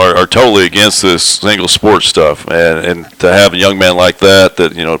 are totally against this single sport stuff, and to have a young man like that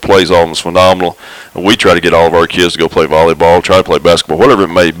plays almost phenomenal. We try to get all of our kids to go play volleyball, try to play basketball, whatever it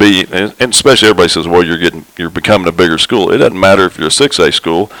may be, and especially everybody says, well, you're becoming a bigger school. It doesn't matter if you're a 6A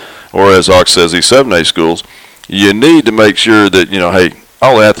school, or as Ox says, these 7A schools. You need to make sure that hey,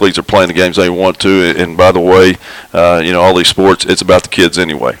 all the athletes are playing the games they want to, and by the way, all these sports, it's about the kids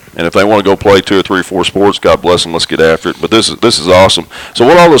anyway. And if they want to go play 2 or 3 or 4 sports, God bless them, let's get after it. But this is awesome. So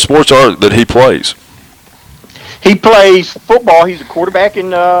what all the sports are that he plays? He plays football. He's a quarterback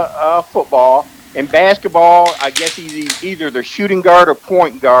in football. In basketball, I guess he's either the shooting guard or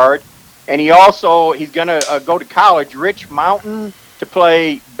point guard. And he's going to go to college, Rich Mountain, to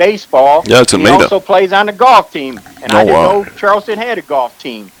play baseball. Yeah, it's a He also plays on the golf team. And I didn't know Charleston had a golf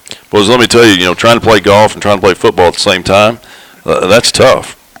team. Well, let me tell you, trying to play golf and trying to play football at the same time, that's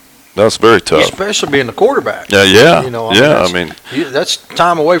tough. That's very tough. Especially being the quarterback. Yeah. That's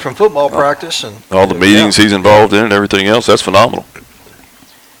time away from football practice. And all the meetings he's involved in and everything else, that's phenomenal.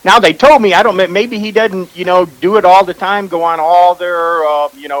 Now, they told me, maybe he doesn't, do it all the time, go on all their,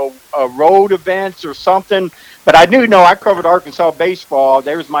 road events or something. But I do know I covered Arkansas baseball.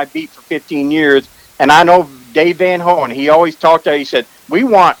 There's my beat for 15 years. And I know Dave Van Hoen, he always talked to, he said, we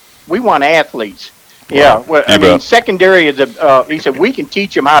want athletes. Yeah, well, secondary is he said, we can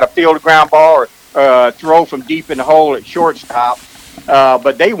teach them how to field a ground ball or throw from deep in the hole at shortstop.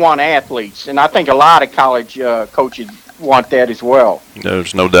 But they want athletes. And I think a lot of college coaches want that as well.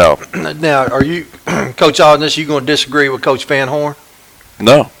 There's no doubt. Now, are you, Coach Aldness, you going to disagree with Coach Van Horn?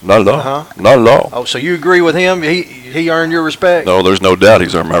 No, not at all. Uh-huh. Not at all. Oh, so you agree with him? He earned your respect? No, there's no doubt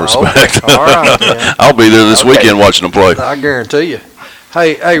he's earned my respect. Okay. All right, man. I'll be there this weekend watching him play. I guarantee you.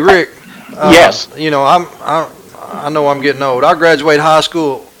 Hey, Rick. Yes. I know I'm getting old. I graduated high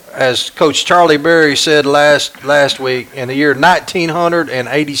school, as Coach Charlie Berry said last week, in the year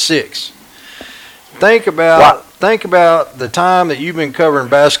 1986. Think about the time that you've been covering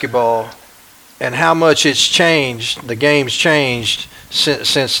basketball and how much it's changed. The game's changed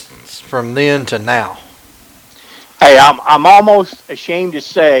since from then to now. Hey, I'm almost ashamed to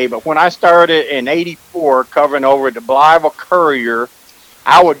say, but when I started in '84 covering over at the Blytheville Courier,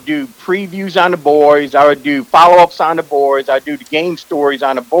 I would do previews on the boys, I would do follow-ups on the boys, I'd do the game stories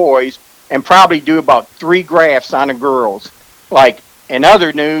on the boys, and probably do about 3 graphs on the girls. Like, in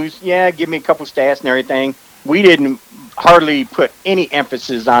other news, give me a couple stats and everything. We didn't hardly put any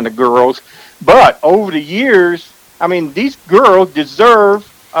emphasis on the girls. But over the years, these girls deserve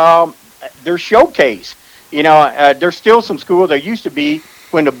their showcase. There's still some schools, there used to be,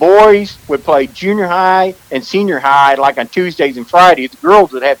 when the boys would play junior high and senior high, like on Tuesdays and Fridays, the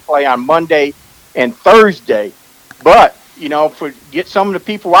girls would have to play on Monday and Thursday. But, for get some of the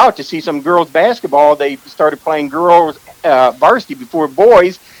people out to see some girls basketball, they started playing girls varsity before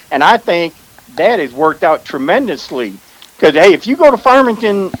boys, and I think that has worked out tremendously. Because, hey, if you go to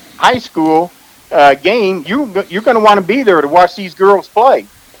Farmington High School game, you're going to want to be there to watch these girls play.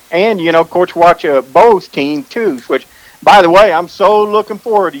 And, of course, watch Bo's team, too, which, by the way, I'm so looking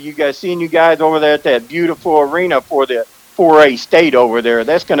forward to seeing you guys over there at that beautiful arena for the 4A state over there.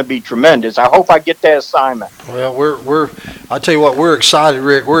 That's going to be tremendous. I hope I get that assignment. Well, I tell you what, we're excited,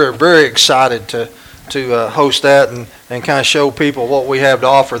 Rick. We're very excited to host that and kind of show people what we have to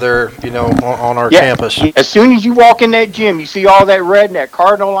offer there, on our campus. As soon as you walk in that gym, you see all that red and that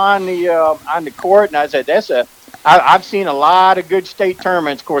cardinal on the court, and I said, I've seen a lot of good state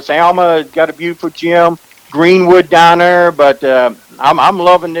tournaments. Of course, Alma's got a beautiful gym, Greenwood down there, but I'm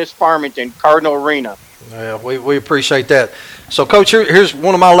loving this Farmington Cardinal Arena. Yeah, we appreciate that. So, Coach, here's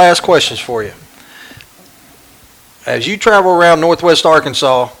one of my last questions for you. As you travel around Northwest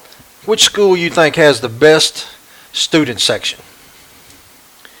Arkansas, which school you think has the best student section?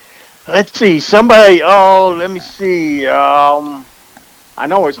 Let's see. Let me see. I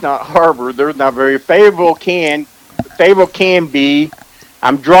know it's not Har-Ber. They're not very favorable. Can be.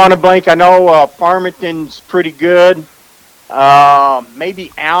 I'm drawing a blank. I know Farmington's pretty good.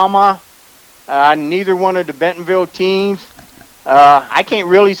 Maybe Alma. Neither one of the Bentonville teams. I can't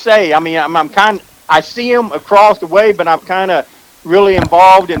really say. I mean, I see them across the way, but I'm kind of really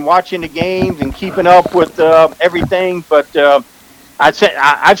involved in watching the games and keeping up with everything. But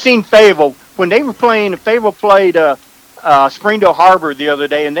I've seen Fayetteville when they were playing. Fayetteville played Springdale Har-Ber the other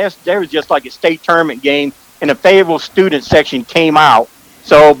day, and there was just like a state tournament game, and the Fayetteville student section came out.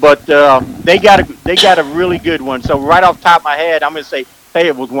 So, but they got a really good one. So right off the top of my head, I'm going to say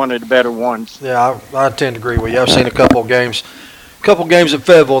Fayetteville's one of the better ones. Yeah, I tend to agree with you. I've seen a couple of games at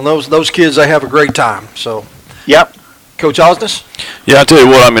Fayetteville, and those kids, they have a great time. So, yep. Coach Osnes? Yeah, I tell you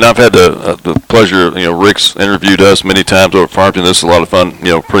what, I mean, I've had the pleasure, Rick's interviewed us many times over at Farmington. This is a lot of fun,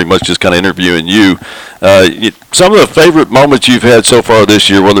 pretty much just kind of interviewing you. Some of the favorite moments you've had so far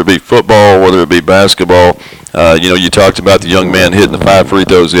this year, whether it be football, whether it be basketball, you talked about the young man hitting the 5 free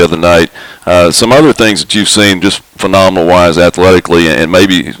throws the other night. Some other things that you've seen just phenomenal-wise athletically, and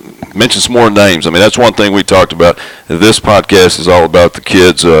maybe mention some more names. I mean, that's one thing we talked about. This podcast is all about the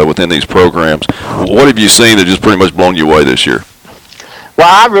kids within these programs. What have you seen that just pretty much blown you away this year? Well,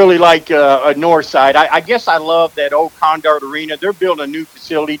 I really like Northside. I guess I love that old Condart Arena. They're building a new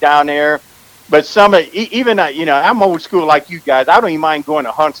facility down there. But I'm old school like you guys. I don't even mind going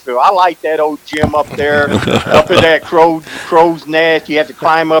to Huntsville. I like that old gym up there, up at that crow's nest. You have to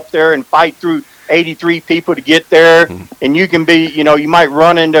climb up there and fight through 83 people to get there. And you can be, you might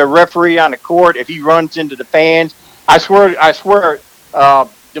run into a referee on the court if he runs into the fans. I swear,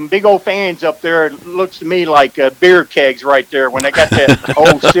 them big old fans up there, it looks to me like beer kegs right there when they got that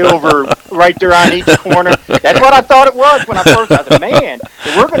old silver right there on each corner. That's what I thought it was when I said, man,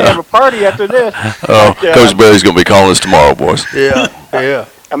 we're going to have a party after this. Oh, but, Coach Barry's going to be calling us tomorrow, boys. Yeah.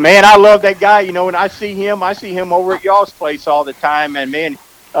 Man, I love that guy. When I see him over at y'all's place all the time. And, man,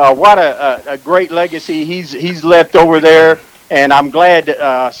 what a great legacy he's left over there. And I'm glad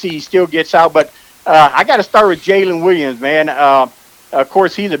to see he still gets out. But I got to start with Jalen Williams, man. Of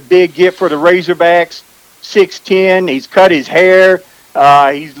course, he's a big get for the Razorbacks, 6'10". He's cut his hair.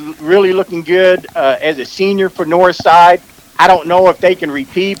 He's really looking good as a senior for Northside. I don't know if they can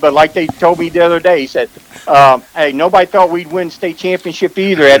repeat, but like they told me the other day, he said, hey, nobody thought we'd win state championship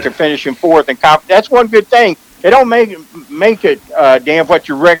either after finishing 4th in conference. That's one good thing. It don't make it damn what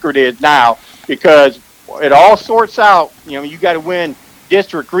your record is now, because it all sorts out. You got to win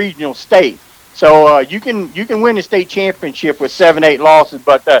district, regional, state. So you can win the state championship with 7-8 losses,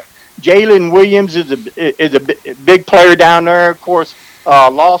 but Jalen Williams is a big player down there. Of course,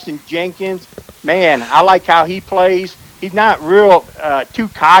 Lawson Jenkins, man, I like how he plays. He's not real too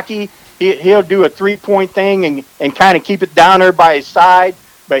cocky. He'll do a 3-point thing and kind of keep it down there by his side,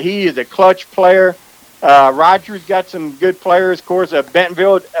 but he is a clutch player. Rogers got some good players, of course.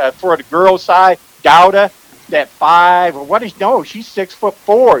 Bentonville for the girls' side, Dowda, that 5. She's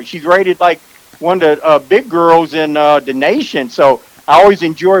 6'4". She's rated like one of the big girls in the nation. So I always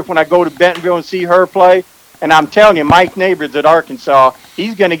enjoy it when I go to Bentonville and see her play. And I'm telling you, Mike Neighbors at Arkansas,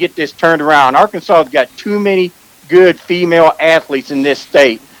 he's going to get this turned around. Arkansas has got too many good female athletes in this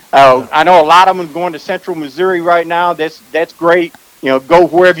state. I know a lot of them are going to Central Missouri right now. That's great. Go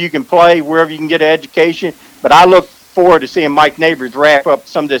wherever you can play, wherever you can get an education. But I look forward to seeing Mike Neighbors wrap up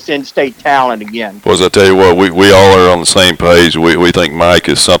some of this in-state talent again. Well, as I tell you what, we all are on the same page. We think Mike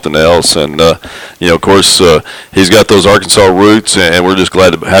is something else, and of course, he's got those Arkansas roots, and we're just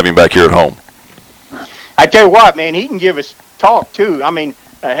glad to have him back here at home. I tell you what, man, he can give us talk too. I mean,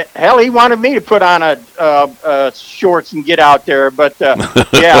 hell, he wanted me to put on a shorts and get out there, but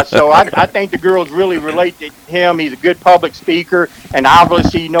yeah. So I think the girls really relate to him. He's a good public speaker, and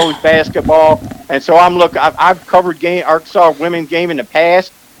obviously he knows basketball. And so I've covered Arkansas women's game in the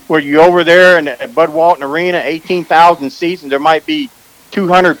past, where you over there in at Bud Walton Arena, 18,000 seats, and there might be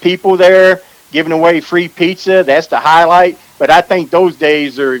 200 people there giving away free pizza. That's the highlight. But I think those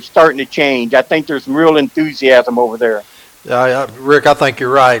days are starting to change. I think there's some real enthusiasm over there. Rick, I think you're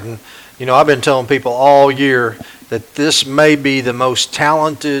right. And, I've been telling people all year that this may be the most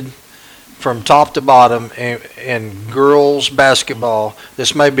talented from top to bottom in girls basketball.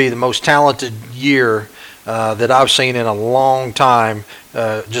 This may be the most talented year that I've seen in a long time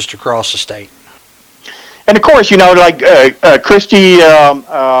just across the state. And, of course, like Christy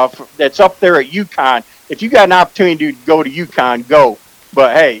that's up there at UConn, if you got an opportunity to go to UConn, go.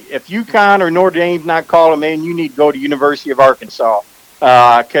 But, hey, if UConn or Notre Dame's not calling, man, you need to go to University of Arkansas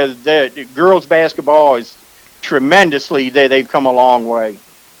because the girls' basketball is tremendously, they've come a long way.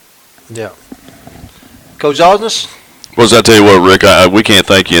 Yeah. Coach Osnes? Well, as I tell you what, Rick, we can't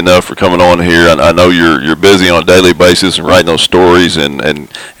thank you enough for coming on here. I know you're busy on a daily basis and writing those stories and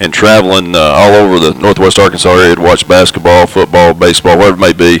traveling all over the Northwest Arkansas area to watch basketball, football, baseball, whatever it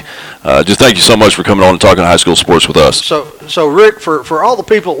may be. Just thank you so much for coming on and talking high school sports with us. So Rick, for all the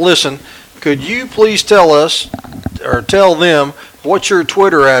people that listen, could you please tell us or tell them what your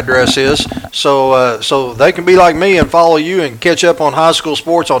Twitter address is so they can be like me and follow you and catch up on high school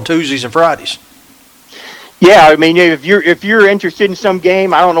sports on Tuesdays and Fridays? Yeah, I mean, if you're interested in some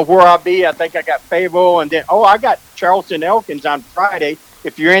game, I don't know where I'll be. I think I got Fayetteville, and then I got Charleston Elkins on Friday.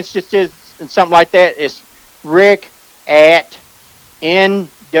 If you're interested in something like that, it's Rick at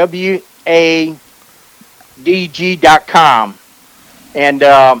NWADG.com, and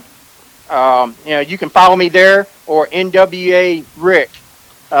you can follow me there or NWA Rick.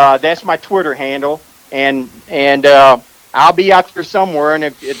 That's my Twitter handle, and I'll be out there somewhere. And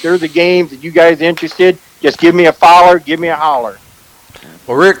if there's a game that you guys are interested, just give me a follow, give me a holler.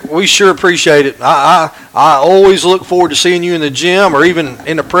 Well, Rick, we sure appreciate it. I always look forward to seeing you in the gym or even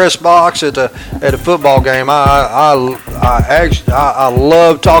in the press box at a football game. I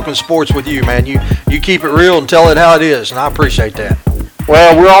love talking sports with you, man. You keep it real and tell it how it is, and I appreciate that.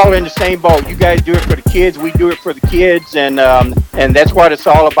 Well, we're all in the same boat. You guys do it for the kids, we do it for the kids, and that's what it's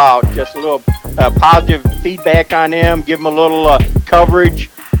all about. Just a little positive feedback on them, give them a little coverage.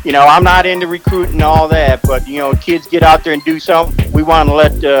 I'm not into recruiting and all that, but, kids get out there and do something. We want to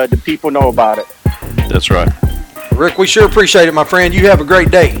let the people know about it. That's right. Rick, we sure appreciate it, my friend. You have a great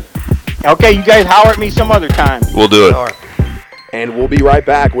day. Okay, you guys holler at me some other time. We'll do it. All right. And we'll be right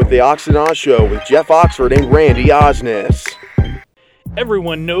back with the Oxen Oz Show with Jeff Oxford and Randy Osnes.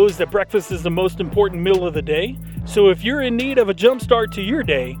 Everyone knows that breakfast is the most important meal of the day, so if you're in need of a jump start to your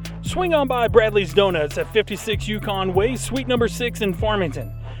day, swing on by Bradley's Donuts at 56 Yukon Way, Suite number 6 in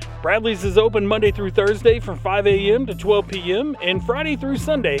Farmington. Bradley's is open Monday through Thursday from 5 a.m. to 12 p.m. and Friday through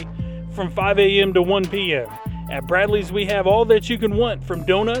Sunday from 5 a.m. to 1 p.m. At Bradley's, we have all that you can want, from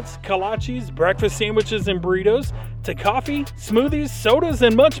donuts, kolaches, breakfast sandwiches and burritos, to coffee, smoothies, sodas,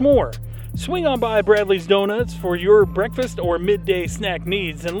 and much more. Swing on by Bradley's Donuts for your breakfast or midday snack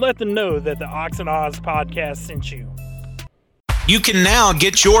needs and let them know that the Oxen Oz podcast sent you. You can now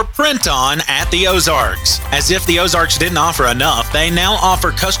get your print on at the Ozarks. As if the Ozarks didn't offer enough, they now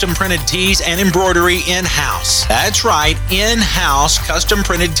offer custom printed tees and embroidery in-house. That's right, in-house custom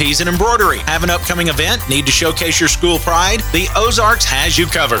printed tees and embroidery. Have an upcoming event? Need to showcase your school pride? The Ozarks has you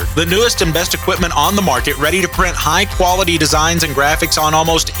covered. The newest and best equipment on the market, ready to print high-quality designs and graphics on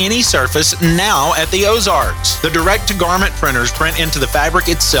almost any surface, now at the Ozarks. The direct-to-garment printers print into the fabric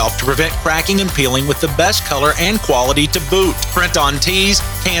itself to prevent cracking and peeling with the best color and quality to boot. Print on tees,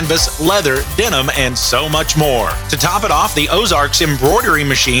 canvas, leather, denim, and so much more. To top it off, the Ozarks embroidery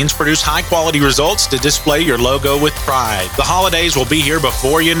machines produce high-quality results to display your logo with pride. The holidays will be here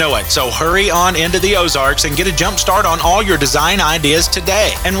before you know it, so hurry on into the Ozarks and get a jump start on all your design ideas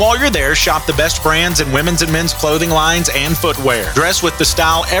today. And while you're there, shop the best brands in women's and men's clothing lines and footwear. Dress with the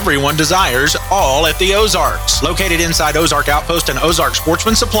style everyone desires, all at the Ozarks. Located inside Ozark Outpost and Ozark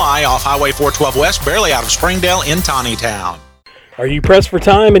Sportsman Supply off Highway 412 West, barely out of Springdale in Taneytown. Are you pressed for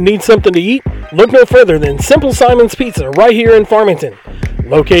time and need something to eat? Look no further than Simple Simon's Pizza right here in Farmington.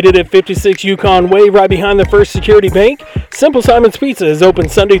 Located at 56 Yukon Way, right behind the First Security Bank, Simple Simon's Pizza is open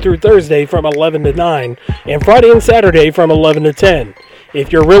Sunday through Thursday from 11 to 9 and Friday and Saturday from 11 to 10.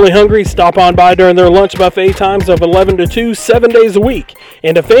 If you're really hungry, stop on by during their lunch buffet times of 11 to 2, 7 days a week,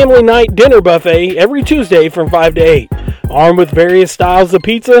 and a family night dinner buffet every Tuesday from 5 to 8. Armed with various styles of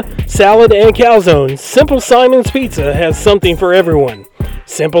pizza, salad, and calzones, Simple Simon's Pizza has something for everyone.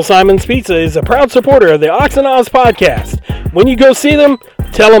 Simple Simon's Pizza is a proud supporter of the Ox and Oz podcast. When you go see them,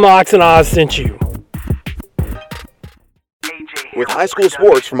 tell them Ox and Oz sent you. With high school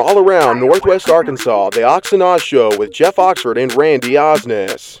sports from all around Northwest Arkansas, the Ox and Oz Show with Jeff Oxford and Randy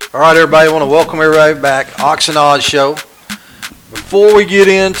Osnes. All right, everybody, I want to welcome everybody back. Ox and Oz Show. Before we get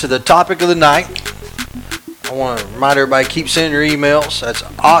into the topic of the night, I want to remind everybody, keep sending your emails. That's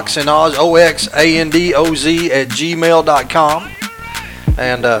oxandoz, OXANDOZ @gmail.com.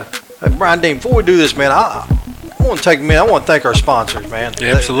 And Brian Dean, before we do this, man, I want to take a minute. I want to thank our sponsors, man.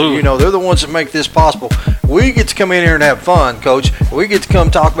 Yeah, absolutely. You know, they're the ones that make this possible. We get to come in here and have fun, Coach. We get to come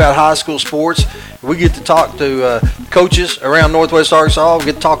talk about high school sports. We get to talk to coaches around Northwest Arkansas. We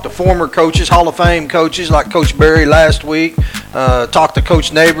get to talk to former coaches, Hall of Fame coaches like Coach Berry last week. Talk to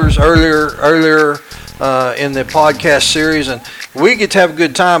Coach Neighbors earlier in the podcast series, and we get to have a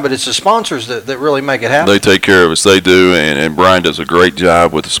good time, but it's the sponsors that really make it happen. They take care of us. They do, and Brian does a great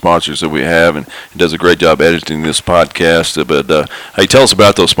job with the sponsors that we have, and he does a great job editing this podcast. But hey, tell us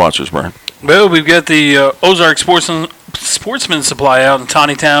about those sponsors, Brian. Well, we've got the Ozark Sportsman Supply out in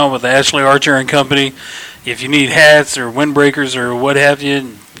Tawnytown with Ashley Archer and Company. If you need hats or windbreakers or what have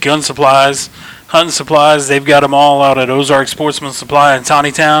you, gun supplies, hunting supplies, they've got them all out at Ozark Sportsman Supply in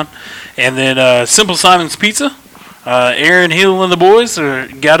Tawnytown. And then Simple Simon's Pizza. Aaron Hill and the boys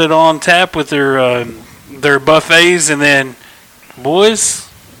got it on tap with their buffets. And then, boys,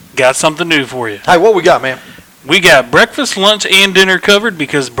 got something new for you. Hey, what we got, man? We got breakfast, lunch, and dinner covered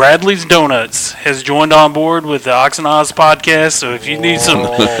because Bradley's Donuts has joined on board with the Ox and Oz podcast. So if you need some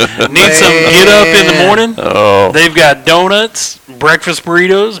get up in the morning, they've got donuts, breakfast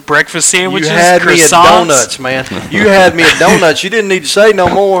burritos, breakfast sandwiches, you had croissants. Me at donuts, man. You had me at donuts. You didn't need to say no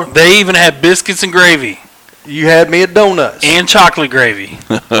more. They even have biscuits and gravy. You had me at donuts. And chocolate gravy.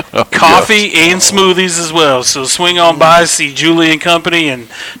 Coffee and smoothies as well. So swing on by, see Julie and Company, and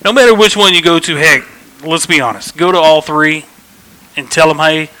no matter which one you go to, heck, let's be honest. Go to all three and tell them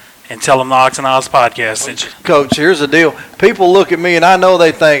hey, and tell them the Ox and Oz podcast. Coach, here's the deal. People look at me, and I know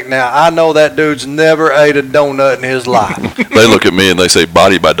they think, now, I know that dude's never ate a donut in his life. They look at me and they say,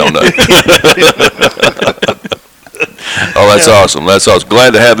 body by donut. Oh, that's awesome. That's awesome.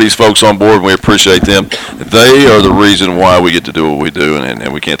 Glad to have these folks on board, and we appreciate them. They are the reason why we get to do what we do,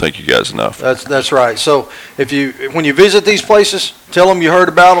 and we can't thank you guys enough. That's right. So when you visit these places, tell them you heard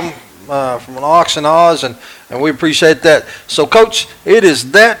about them from an Ox and Oz, and we appreciate that. So, Coach, it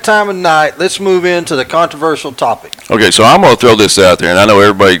is that time of night. Let's move into the controversial topic. Okay, so I'm going to throw this out there, and I know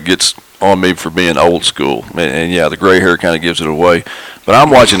everybody gets on me for being old school, and yeah, the gray hair kind of gives it away, but I'm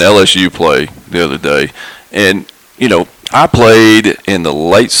watching LSU play the other day, and you know, I played in the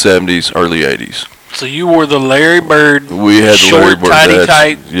late 70s, early 80s. So you wore the Larry Bird we had short, the Larry Bird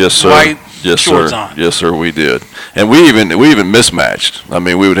tight, yes, sir. white yes, shorts sir. on. Yes, sir, we did. And we even mismatched. I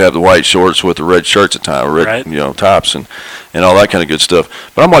mean, we would have the white shorts with the red shirts at times, red, right. Tops and all that kind of good stuff.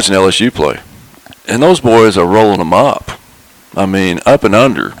 But I'm watching LSU play, and those boys are rolling them up. I mean, up and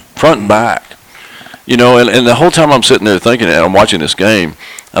under, front and back. You know, and the whole time I'm sitting there thinking, and I'm watching this game,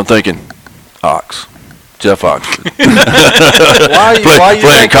 I'm thinking, Ox. Jeff Oxford. why are you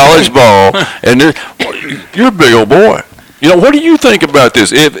playing college ball, and you're a big old boy. You know, what do you think about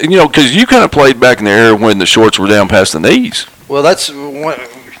this? If because you kind of played back in the era when the shorts were down past the knees. Well, that's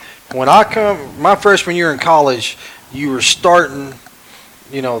when I my freshman year in college. You were starting.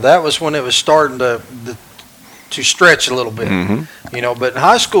 You know, that was when it was starting to stretch a little bit. Mm-hmm. You know, but in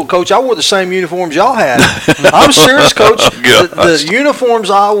high school, Coach, I wore the same uniforms y'all had. I'm serious, Coach. The uniforms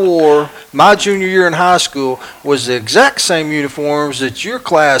I wore my junior year in high school was the exact same uniforms that your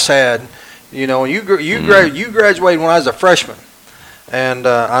class had. You know, you graduated when I was a freshman. And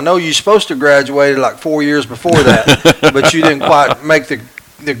I know you're supposed to graduate like 4 years before that, but you didn't quite make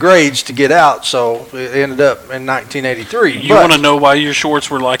the grades to get out, so it ended up in 1983. You want to know why your shorts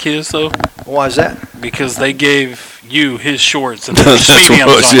were like his, though? Why is that? Because they gave you his shorts and they were speedy on.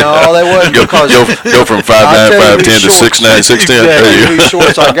 No, they wasn't. Go from 5'9", 5'10" to 6'9", 6'10". Exactly. Whose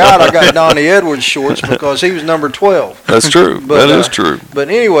shorts I got Donnie Edwards shorts because he was number 12. That's true. That is true. But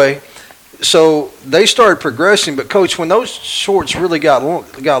anyway, so they started progressing. But Coach, when those shorts really got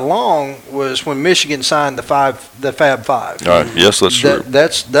long was when Michigan signed the Fab Five. All right. Yes, that's true.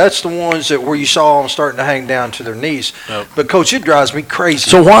 That's the ones where you saw them starting to hang down to their knees. Yep. But Coach, it drives me crazy.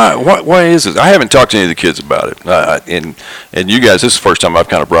 So why is it? I haven't talked to any of the kids about it, and you guys, this is the first time I've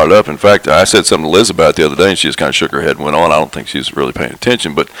kind of brought it up. In fact, I said something to Liz about it the other day, and she just kind of shook her head and went on. I don't think she's really paying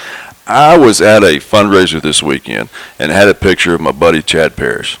attention, but I was at a fundraiser this weekend and had a picture of my buddy Chad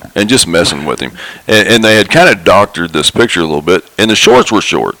Parrish and just messing with him. And they had kind of doctored this picture a little bit, and the shorts were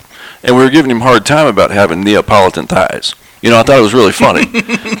short. And we were giving him a hard time about having Neapolitan thighs. You know, I thought it was really funny.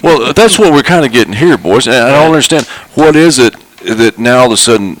 Well, that's what we're kind of getting here, boys. And I don't understand, what is it that now all of a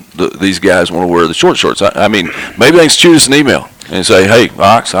sudden these guys want to wear the short shorts? I mean, maybe they can shoot us an email and say, hey,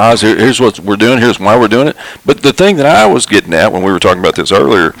 Oz, here's what we're doing, here's why we're doing it. But the thing that I was getting at when we were talking about this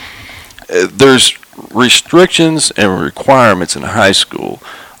earlier, there's restrictions and requirements in high school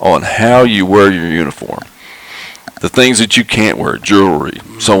on how you wear your uniform. The things that you can't wear, jewelry,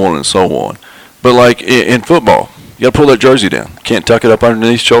 so on and so on. But like in football, you got to pull that jersey down. Can't tuck it up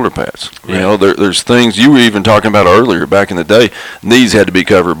underneath shoulder pads. Right. You know, there's things you were even talking about earlier back in the day. Knees had to be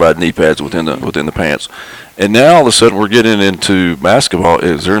covered by knee pads within the pants. And now all of a sudden we're getting into basketball.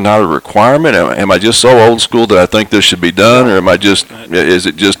 Is there not a requirement? Am I just so old school that I think this should be done, or is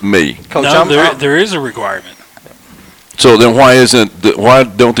it just me? Coach, no, there is a requirement. So then why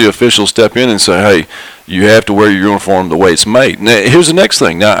don't the officials step in and say, hey, you have to wear your uniform the way it's made? Now, here's the next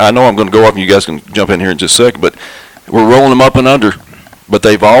thing. Now, I know I'm going to go up and you guys can jump in here in just a second, but we're rolling them up and under, but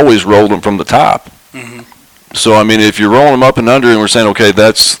they've always rolled them from the top. Mm-hmm. So, I mean, if you're rolling them up and under and we're saying, okay,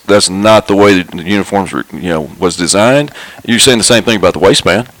 that's not the way the uniforms was designed, you're saying the same thing about the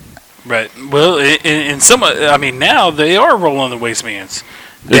waistband. Right. Well, in some, I mean, now they are rolling the waistbands.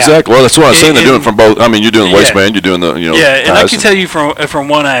 Exactly. Well, that's what I was saying. They're doing from both. I mean, you're doing the waistband, you're doing the and I can tell you from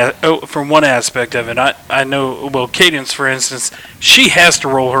one aspect of it. I know. Well, Cadence, for instance, she has to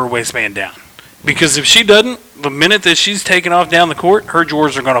roll her waistband down, because if she doesn't, the minute that she's taken off down the court, her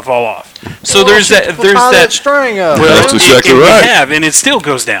drawers are going to fall off. So there's that string up. Well, that's exactly right. And it still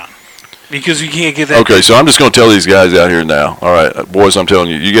goes down, because you can't get that. Okay, so I'm just going to tell these guys out here now. All right, boys, I'm telling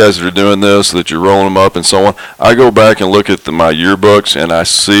you, you guys that are doing this, that you're rolling them up and so on, I go back and look at my yearbooks, and I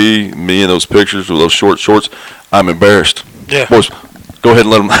see me in those pictures with those short shorts. I'm embarrassed. Yeah. Boys, go ahead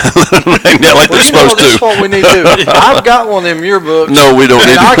and let them hang down like they're supposed to. This is what we need to do. I've got one of them yearbooks. No, we don't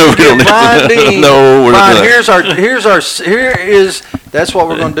need to. Brian Dean. No, we're not. That's what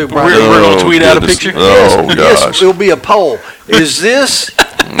we're going to do, Brian. We're going to tweet out a picture. Oh, gosh. Yes, it'll be a poll. Is this...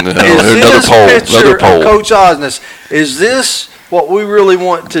 Another poll. Coach Osnes, is this what we really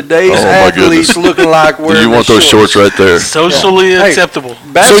want today's athletes looking like? You want those shorts right there? Socially acceptable.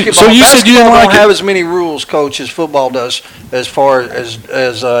 Basketball, so you said you didn't have as many rules, Coach, as football does as far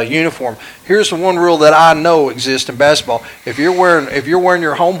as uniform. Here's the one rule that I know exists in basketball. If you're wearing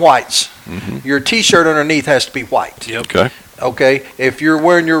your home whites, your T-shirt underneath has to be white. Yep. Okay. If you're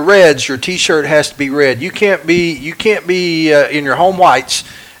wearing your reds, your T-shirt has to be red. You can't be in your home whites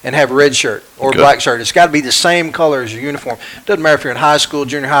and have a red shirt or a black shirt. It's got to be the same color as your uniform. Doesn't matter if you're in high school,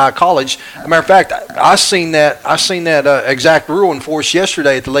 junior high, college. As a matter of fact, I seen that exact rule enforced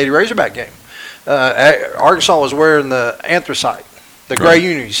yesterday at the Lady Razorback game. Arkansas was wearing the anthracite, the gray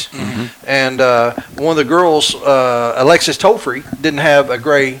unis, and one of the girls, Alexis Tofree, didn't have a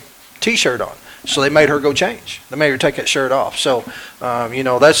gray T-shirt on. So they made her go change. They made her take that shirt off. So,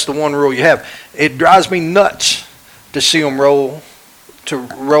 that's the one rule you have. It drives me nuts to see them roll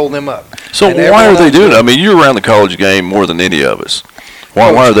them up. So why are they doing it? I mean, you're around the college game more than any of us.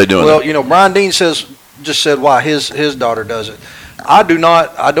 Why are they doing it? Well, Brian Dean just said why his daughter does it. I do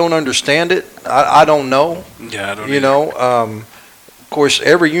not. I don't understand it. I don't know. Yeah, I don't. Of course,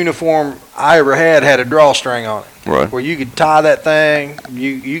 every uniform I ever had a drawstring on it. Right. Where you could tie that thing,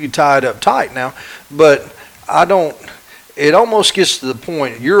 you could tie it up tight now. But I don't, it almost gets to the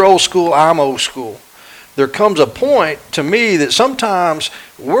point, you're old school, I'm old school. There comes a point to me that sometimes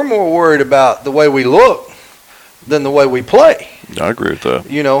we're more worried about the way we look than the way we play. I agree with that.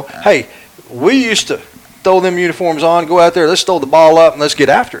 Hey, we used to throw them uniforms on, go out there, let's throw the ball up and let's get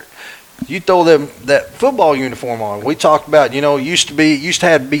after it. You throw that football uniform on. We talked about, used to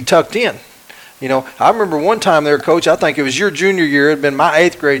have to be tucked in. I remember one time there, Coach, I think it was your junior year, it had been my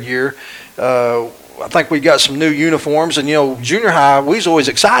 8th grade year. I think we got some new uniforms, and junior high, we was always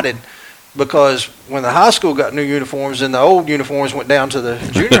excited because when the high school got new uniforms and the old uniforms went down to the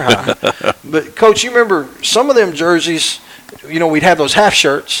junior high. But Coach, you remember some of them jerseys, we'd have those half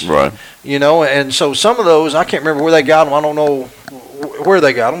shirts. Right. And so some of those, I can't remember where they got them. I don't know where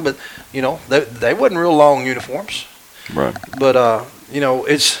they got them, but they wasn't real long uniforms. Right. But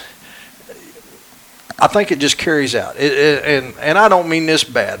it's I think it just carries out. And I don't mean this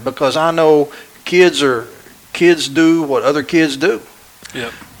bad, because I know kids do what other kids do.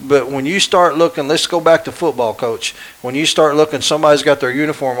 Yep. But when you start looking, let's go back to football, Coach. When you start looking, somebody's got their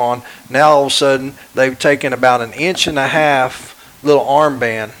uniform on. Now all of a sudden they've taken about 1.5 inch little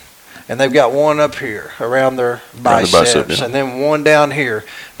armband, and they've got one up here around their biceps, and then one down here.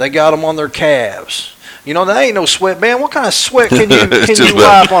 They got them on their calves. You know, that ain't no sweatband. What kind of sweat can you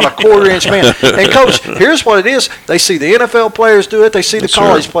wipe on a 1/4 inch band? And, Coach, here's what it is. They see the NFL players do it. They see the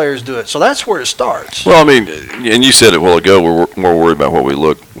college players do it. So that's where it starts. Well, I mean, and you said it a while ago, we're more worried about what we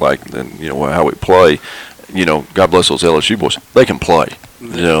look like than, you know, how we play. You know, God bless those LSU boys. They can play.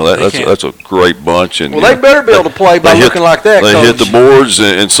 You know, that's a great bunch. And, well, they better be able to play by looking like that, They Coach. hit the boards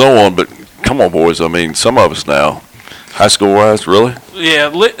and so on. But come on, boys. I mean, some of us now, high school-wise, really? Yeah,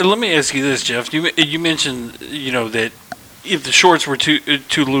 let me ask you this, Jeff. You mentioned, you know, that if the shorts were too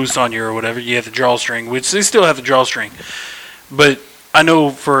loose on you or whatever, you had the drawstring, which they still have the drawstring. But I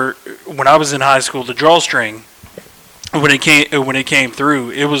know for when I was in high school, the drawstring, when it came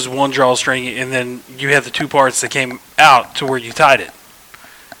through, it was one drawstring, and then you had the two parts that came out to where you tied it.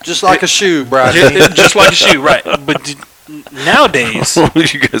 Just like a shoe, Brian. Just like a shoe, right? But nowadays,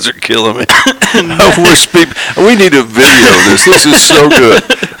 you guys are killing me. I wish we need a video of this. This is so good.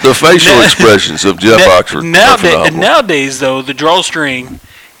 The facial expressions of Jeff Oxford. Nowadays, though, the drawstring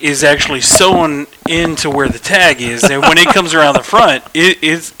is actually sewn into where the tag is, and when it comes around the front,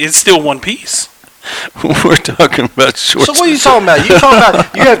 it's still one piece. We're talking about shorts. So what are you talking about? You talking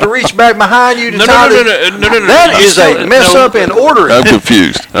about you have to reach back behind you to tie it? No. That is a mess up in ordering. I'm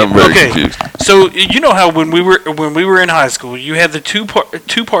confused. I'm very confused. So you know how when we were in high school, you had the two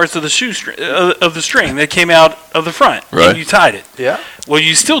parts of the of the string that came out of the front, right? And you tied it. Yeah. Well,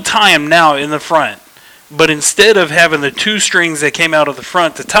 you still tie them now in the front, but instead of having the two strings that came out of the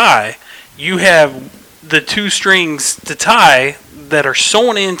front to tie, you have the two strings to tie that are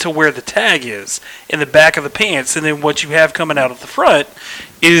sewn into where the tag is in the back of the pants, and then what you have coming out of the front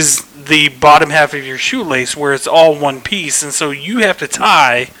is the bottom half of your shoelace where it's all one piece, and so you have to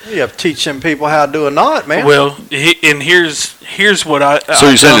tie. You have to teach them people how to do a knot, man. Well, and here's what I. So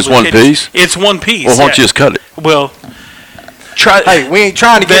you're saying it's one piece? It's one piece. Well, why don't you just cut it? Well. Hey, we ain't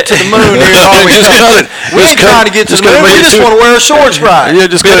trying to get to the moon here. We ain't trying to get to the moon. We just want to wear shorts right. Yeah,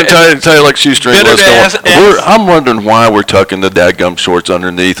 just cut it, tie it like shoestring. I'm wondering why we're tucking the dadgum shorts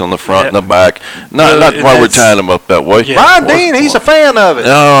underneath on the front and the back. Not why we're tying them up that way. Brian Dean, he's a fan of it.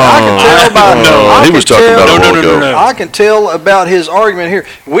 I can tell he was talking about it a while ago. I can tell about his argument here.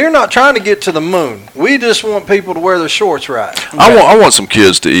 We're not trying to get to the moon. We just want people to wear their shorts right. I want some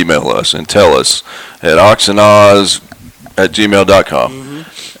kids to email us and tell us at oxenoz@gmail.com. Mm-hmm.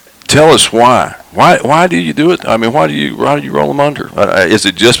 Tell us why. Why do you do it? I mean, why do you roll them under? Is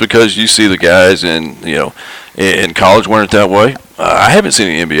it just because you see the guys in college wearing it that way? I haven't seen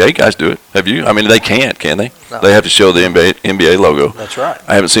any NBA guys do it. Have you? I mean, they can't, can they? No. They have to show the NBA logo. That's right.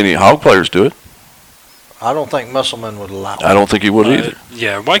 I haven't seen any Hog players do it. I don't think Musselman would allow it. I don't think he would either.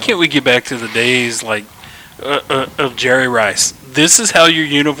 Yeah, why can't we get back to the days like of Jerry Rice? This is how your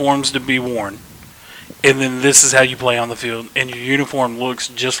uniform's to be worn. And then this is how you play on the field, and your uniform looks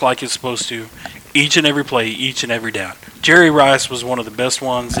just like it's supposed to, each and every play, each and every down. Jerry Rice was one of the best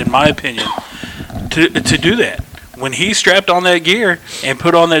ones, in my opinion, to do that. When he strapped on that gear and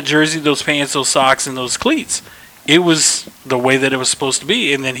put on that jersey, those pants, those socks, and those cleats, it was the way that it was supposed to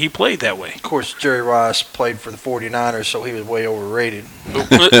be, and then he played that way. Of course, Jerry Rice played for the 49ers, so he was way overrated.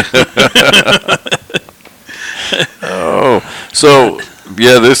 Oh, so...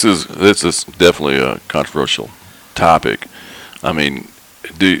 Yeah, this is definitely a controversial topic. I mean,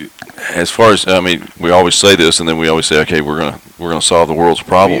 we always say this, and then we always say, okay, we're gonna solve the world's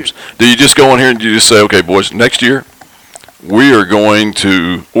problems. Do you just go in here and you just say, okay, boys, next year we are going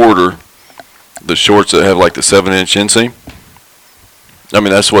to order the shorts that have like the 7-inch inseam? I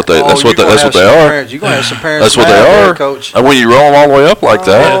mean, that's what they are. You're gonna have some parents. That's what they are, Coach. When you roll them all the way up like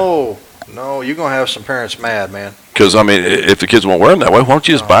that. No, you're gonna have some parents mad, man. Because I mean, if the kids won't wear them that way, why don't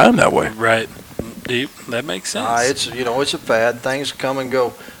you just buy them that way? Right. That makes sense. It's a fad. Things come and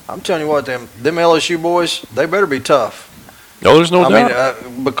go. I'm telling you what, them LSU boys, they better be tough. No, there's no doubt. I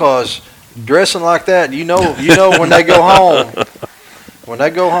mean, because dressing like that, you know, when they go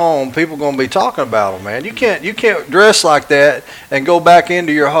home, people gonna be talking about them, man. You can't dress like that and go back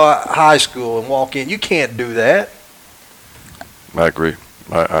into your high school and walk in. You can't do that. I agree.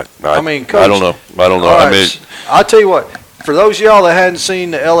 I mean, Coach, I don't know. Right, I mean, I'll tell you what. For those of y'all that hadn't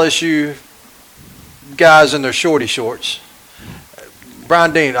seen the LSU guys in their shorty shorts,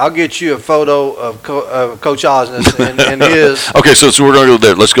 Brian Dean, I'll get you a photo of Coach Osnes and his. Okay, so we're going to go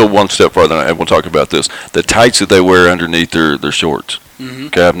there. Let's go one step further, and we'll talk about this. The tights that they wear underneath their shorts. Mm-hmm.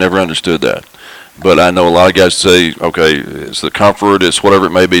 Okay, I've never understood that. But I know a lot of guys say, okay, it's the comfort, it's whatever it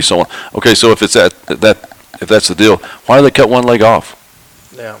may be, so on. Okay, so if it's if that's the deal, why do they cut one leg off?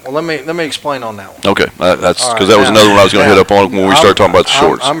 Yeah, well, let me explain on that one. Okay, that's All right, because that was another one I was going to hit up on when we started talking about the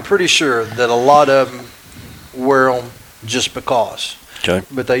shorts. I'm pretty sure that a lot of them wear them just because. Okay.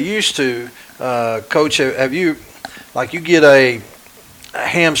 But they used to, Coach, have you, like you get a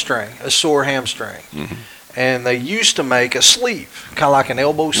hamstring, a sore hamstring, Mm-hmm. and they used to make a sleeve, kind of like an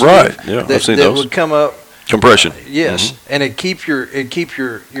elbow sleeve. Right, yeah, that, I've seen that those. would come up. Compression. Yes, Mm-hmm. and it'd keep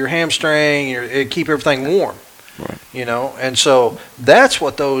your hamstring, it'd keep everything warm. Right. You know, and so that's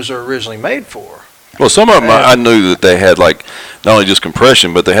what those are originally made for. Well, some of them I knew that they had like not only just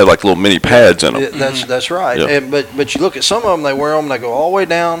compression, but they had like little mini pads in them. That's right. Yeah. And, but you look at some of them, they wear them, they go all the way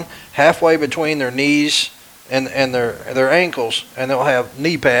down, halfway between their knees and their ankles, and they'll have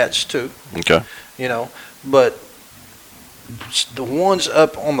knee pads too. Okay. You know, but the ones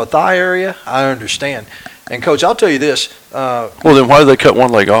up on the thigh area, I understand. And Coach, I'll tell you this. Well, then why do they cut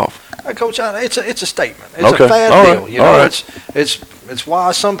one leg off? Coach, it's a statement. It's Okay. a fad All deal. right. You know, All right. it's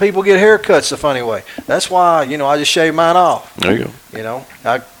why some people get haircuts the funny way. That's why I just shave mine off. There you go. You know,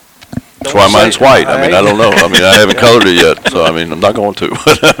 That's why mine's white. I mean, I don't know. I mean, I haven't colored it yet, so I mean, I'm not going to.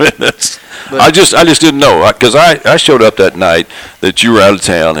 But I mean, I just didn't know because I showed up that night that you were out of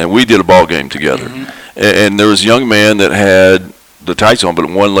town and we did a ball game together, and there was a young man that had the tights on, but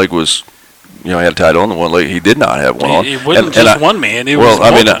one leg was. He had a tight on, and one leg he did not have one on. It wasn't just one man; it was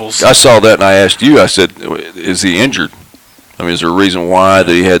multiples. I saw that, and I asked you. I said, "Is he injured? I mean, is there a reason why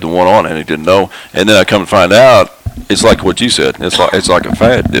that he had the one on?" And he didn't know. And then I come to find out, it's like what you said. It's like a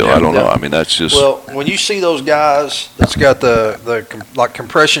fad deal. I don't know. I mean, that's just. Well, when you see those guys that's got the like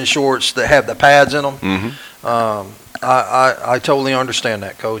compression shorts that have the pads in them, I totally understand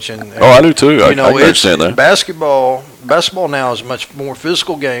that, Coach. And I do too. I understand that. Basketball now is a much more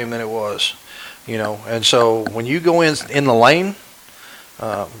physical game than it was. And so when you go in the lane,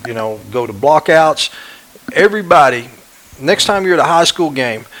 go to blockouts, everybody, next time you're at a high school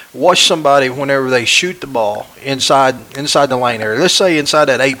game, watch somebody whenever they shoot the ball inside the lane area. Let's say inside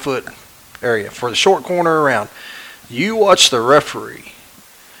that 8-foot area for the short corner around. You watch the referee.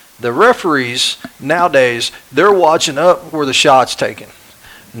 The referees nowadays, they're watching up where the shot's taken.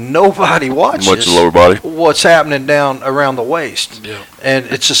 Nobody watches the lower body. What's happening down around the waist. Yeah. And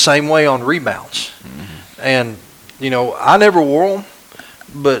it's the same way on rebounds. And, I never wore them,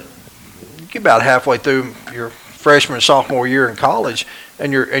 but you get about halfway through your freshman and sophomore year in college,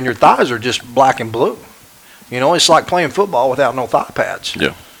 and your thighs are just black and blue. It's like playing football without no thigh pads.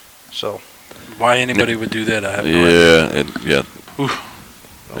 Yeah. So. Why anybody would do that, I have no idea.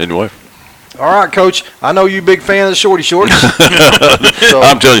 Yeah. Anyway. All right, Coach. I know you're a big fan of the shorty shorts. So.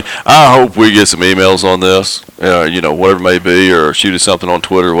 I'm telling you, I hope we get some emails on this. Whatever it may be, or shoot us something on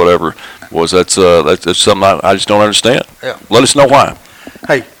Twitter, or whatever. That's something I just don't understand. Yeah. Let us know why.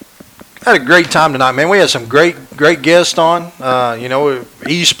 Hey, had a great time tonight, man. We had some great guests on.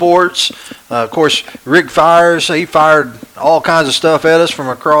 Esports. Of course, Rick Fires. He fired all kinds of stuff at us from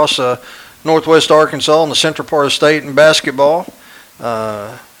across Northwest Arkansas and the central part of the state in basketball.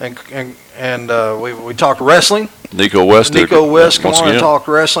 And we talked wrestling. Niko West come on and talk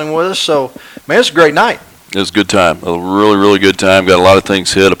wrestling with us. So, man, it's a great night. It was a good time, a really, really good time. Got a lot of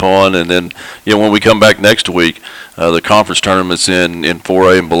things hit upon, and then when we come back next week, the conference tournaments in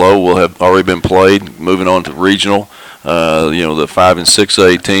 4A and below will have already been played. Moving on to regional, the 5 and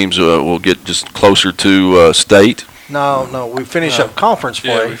 6A teams will get just closer to state. No, we finish up conference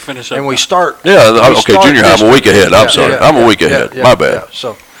play. Yeah, we finish up. And we start. Junior high. I'm a week ahead. I'm sorry. I'm a week ahead. My bad.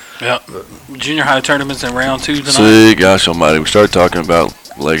 So. Yeah. Junior high tournaments in round 2 tonight. See, gosh almighty, we started talking about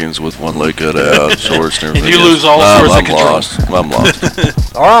leggings with one leg cut out, shorts and everything. If you lose all sorts of control. I'm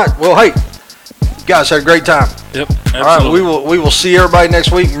lost. All right. Well, hey, you guys had a great time. Yep. Absolutely. All right. We will see everybody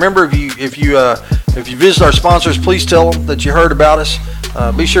next week. Remember, if you visit our sponsors, please tell them that you heard about us.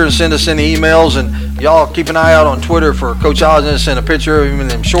 Be sure to send us any emails, and y'all keep an eye out on Twitter for Coach Osnes and a picture of him in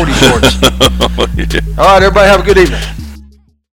them shorty shorts. Yeah. All right, everybody, have a good evening.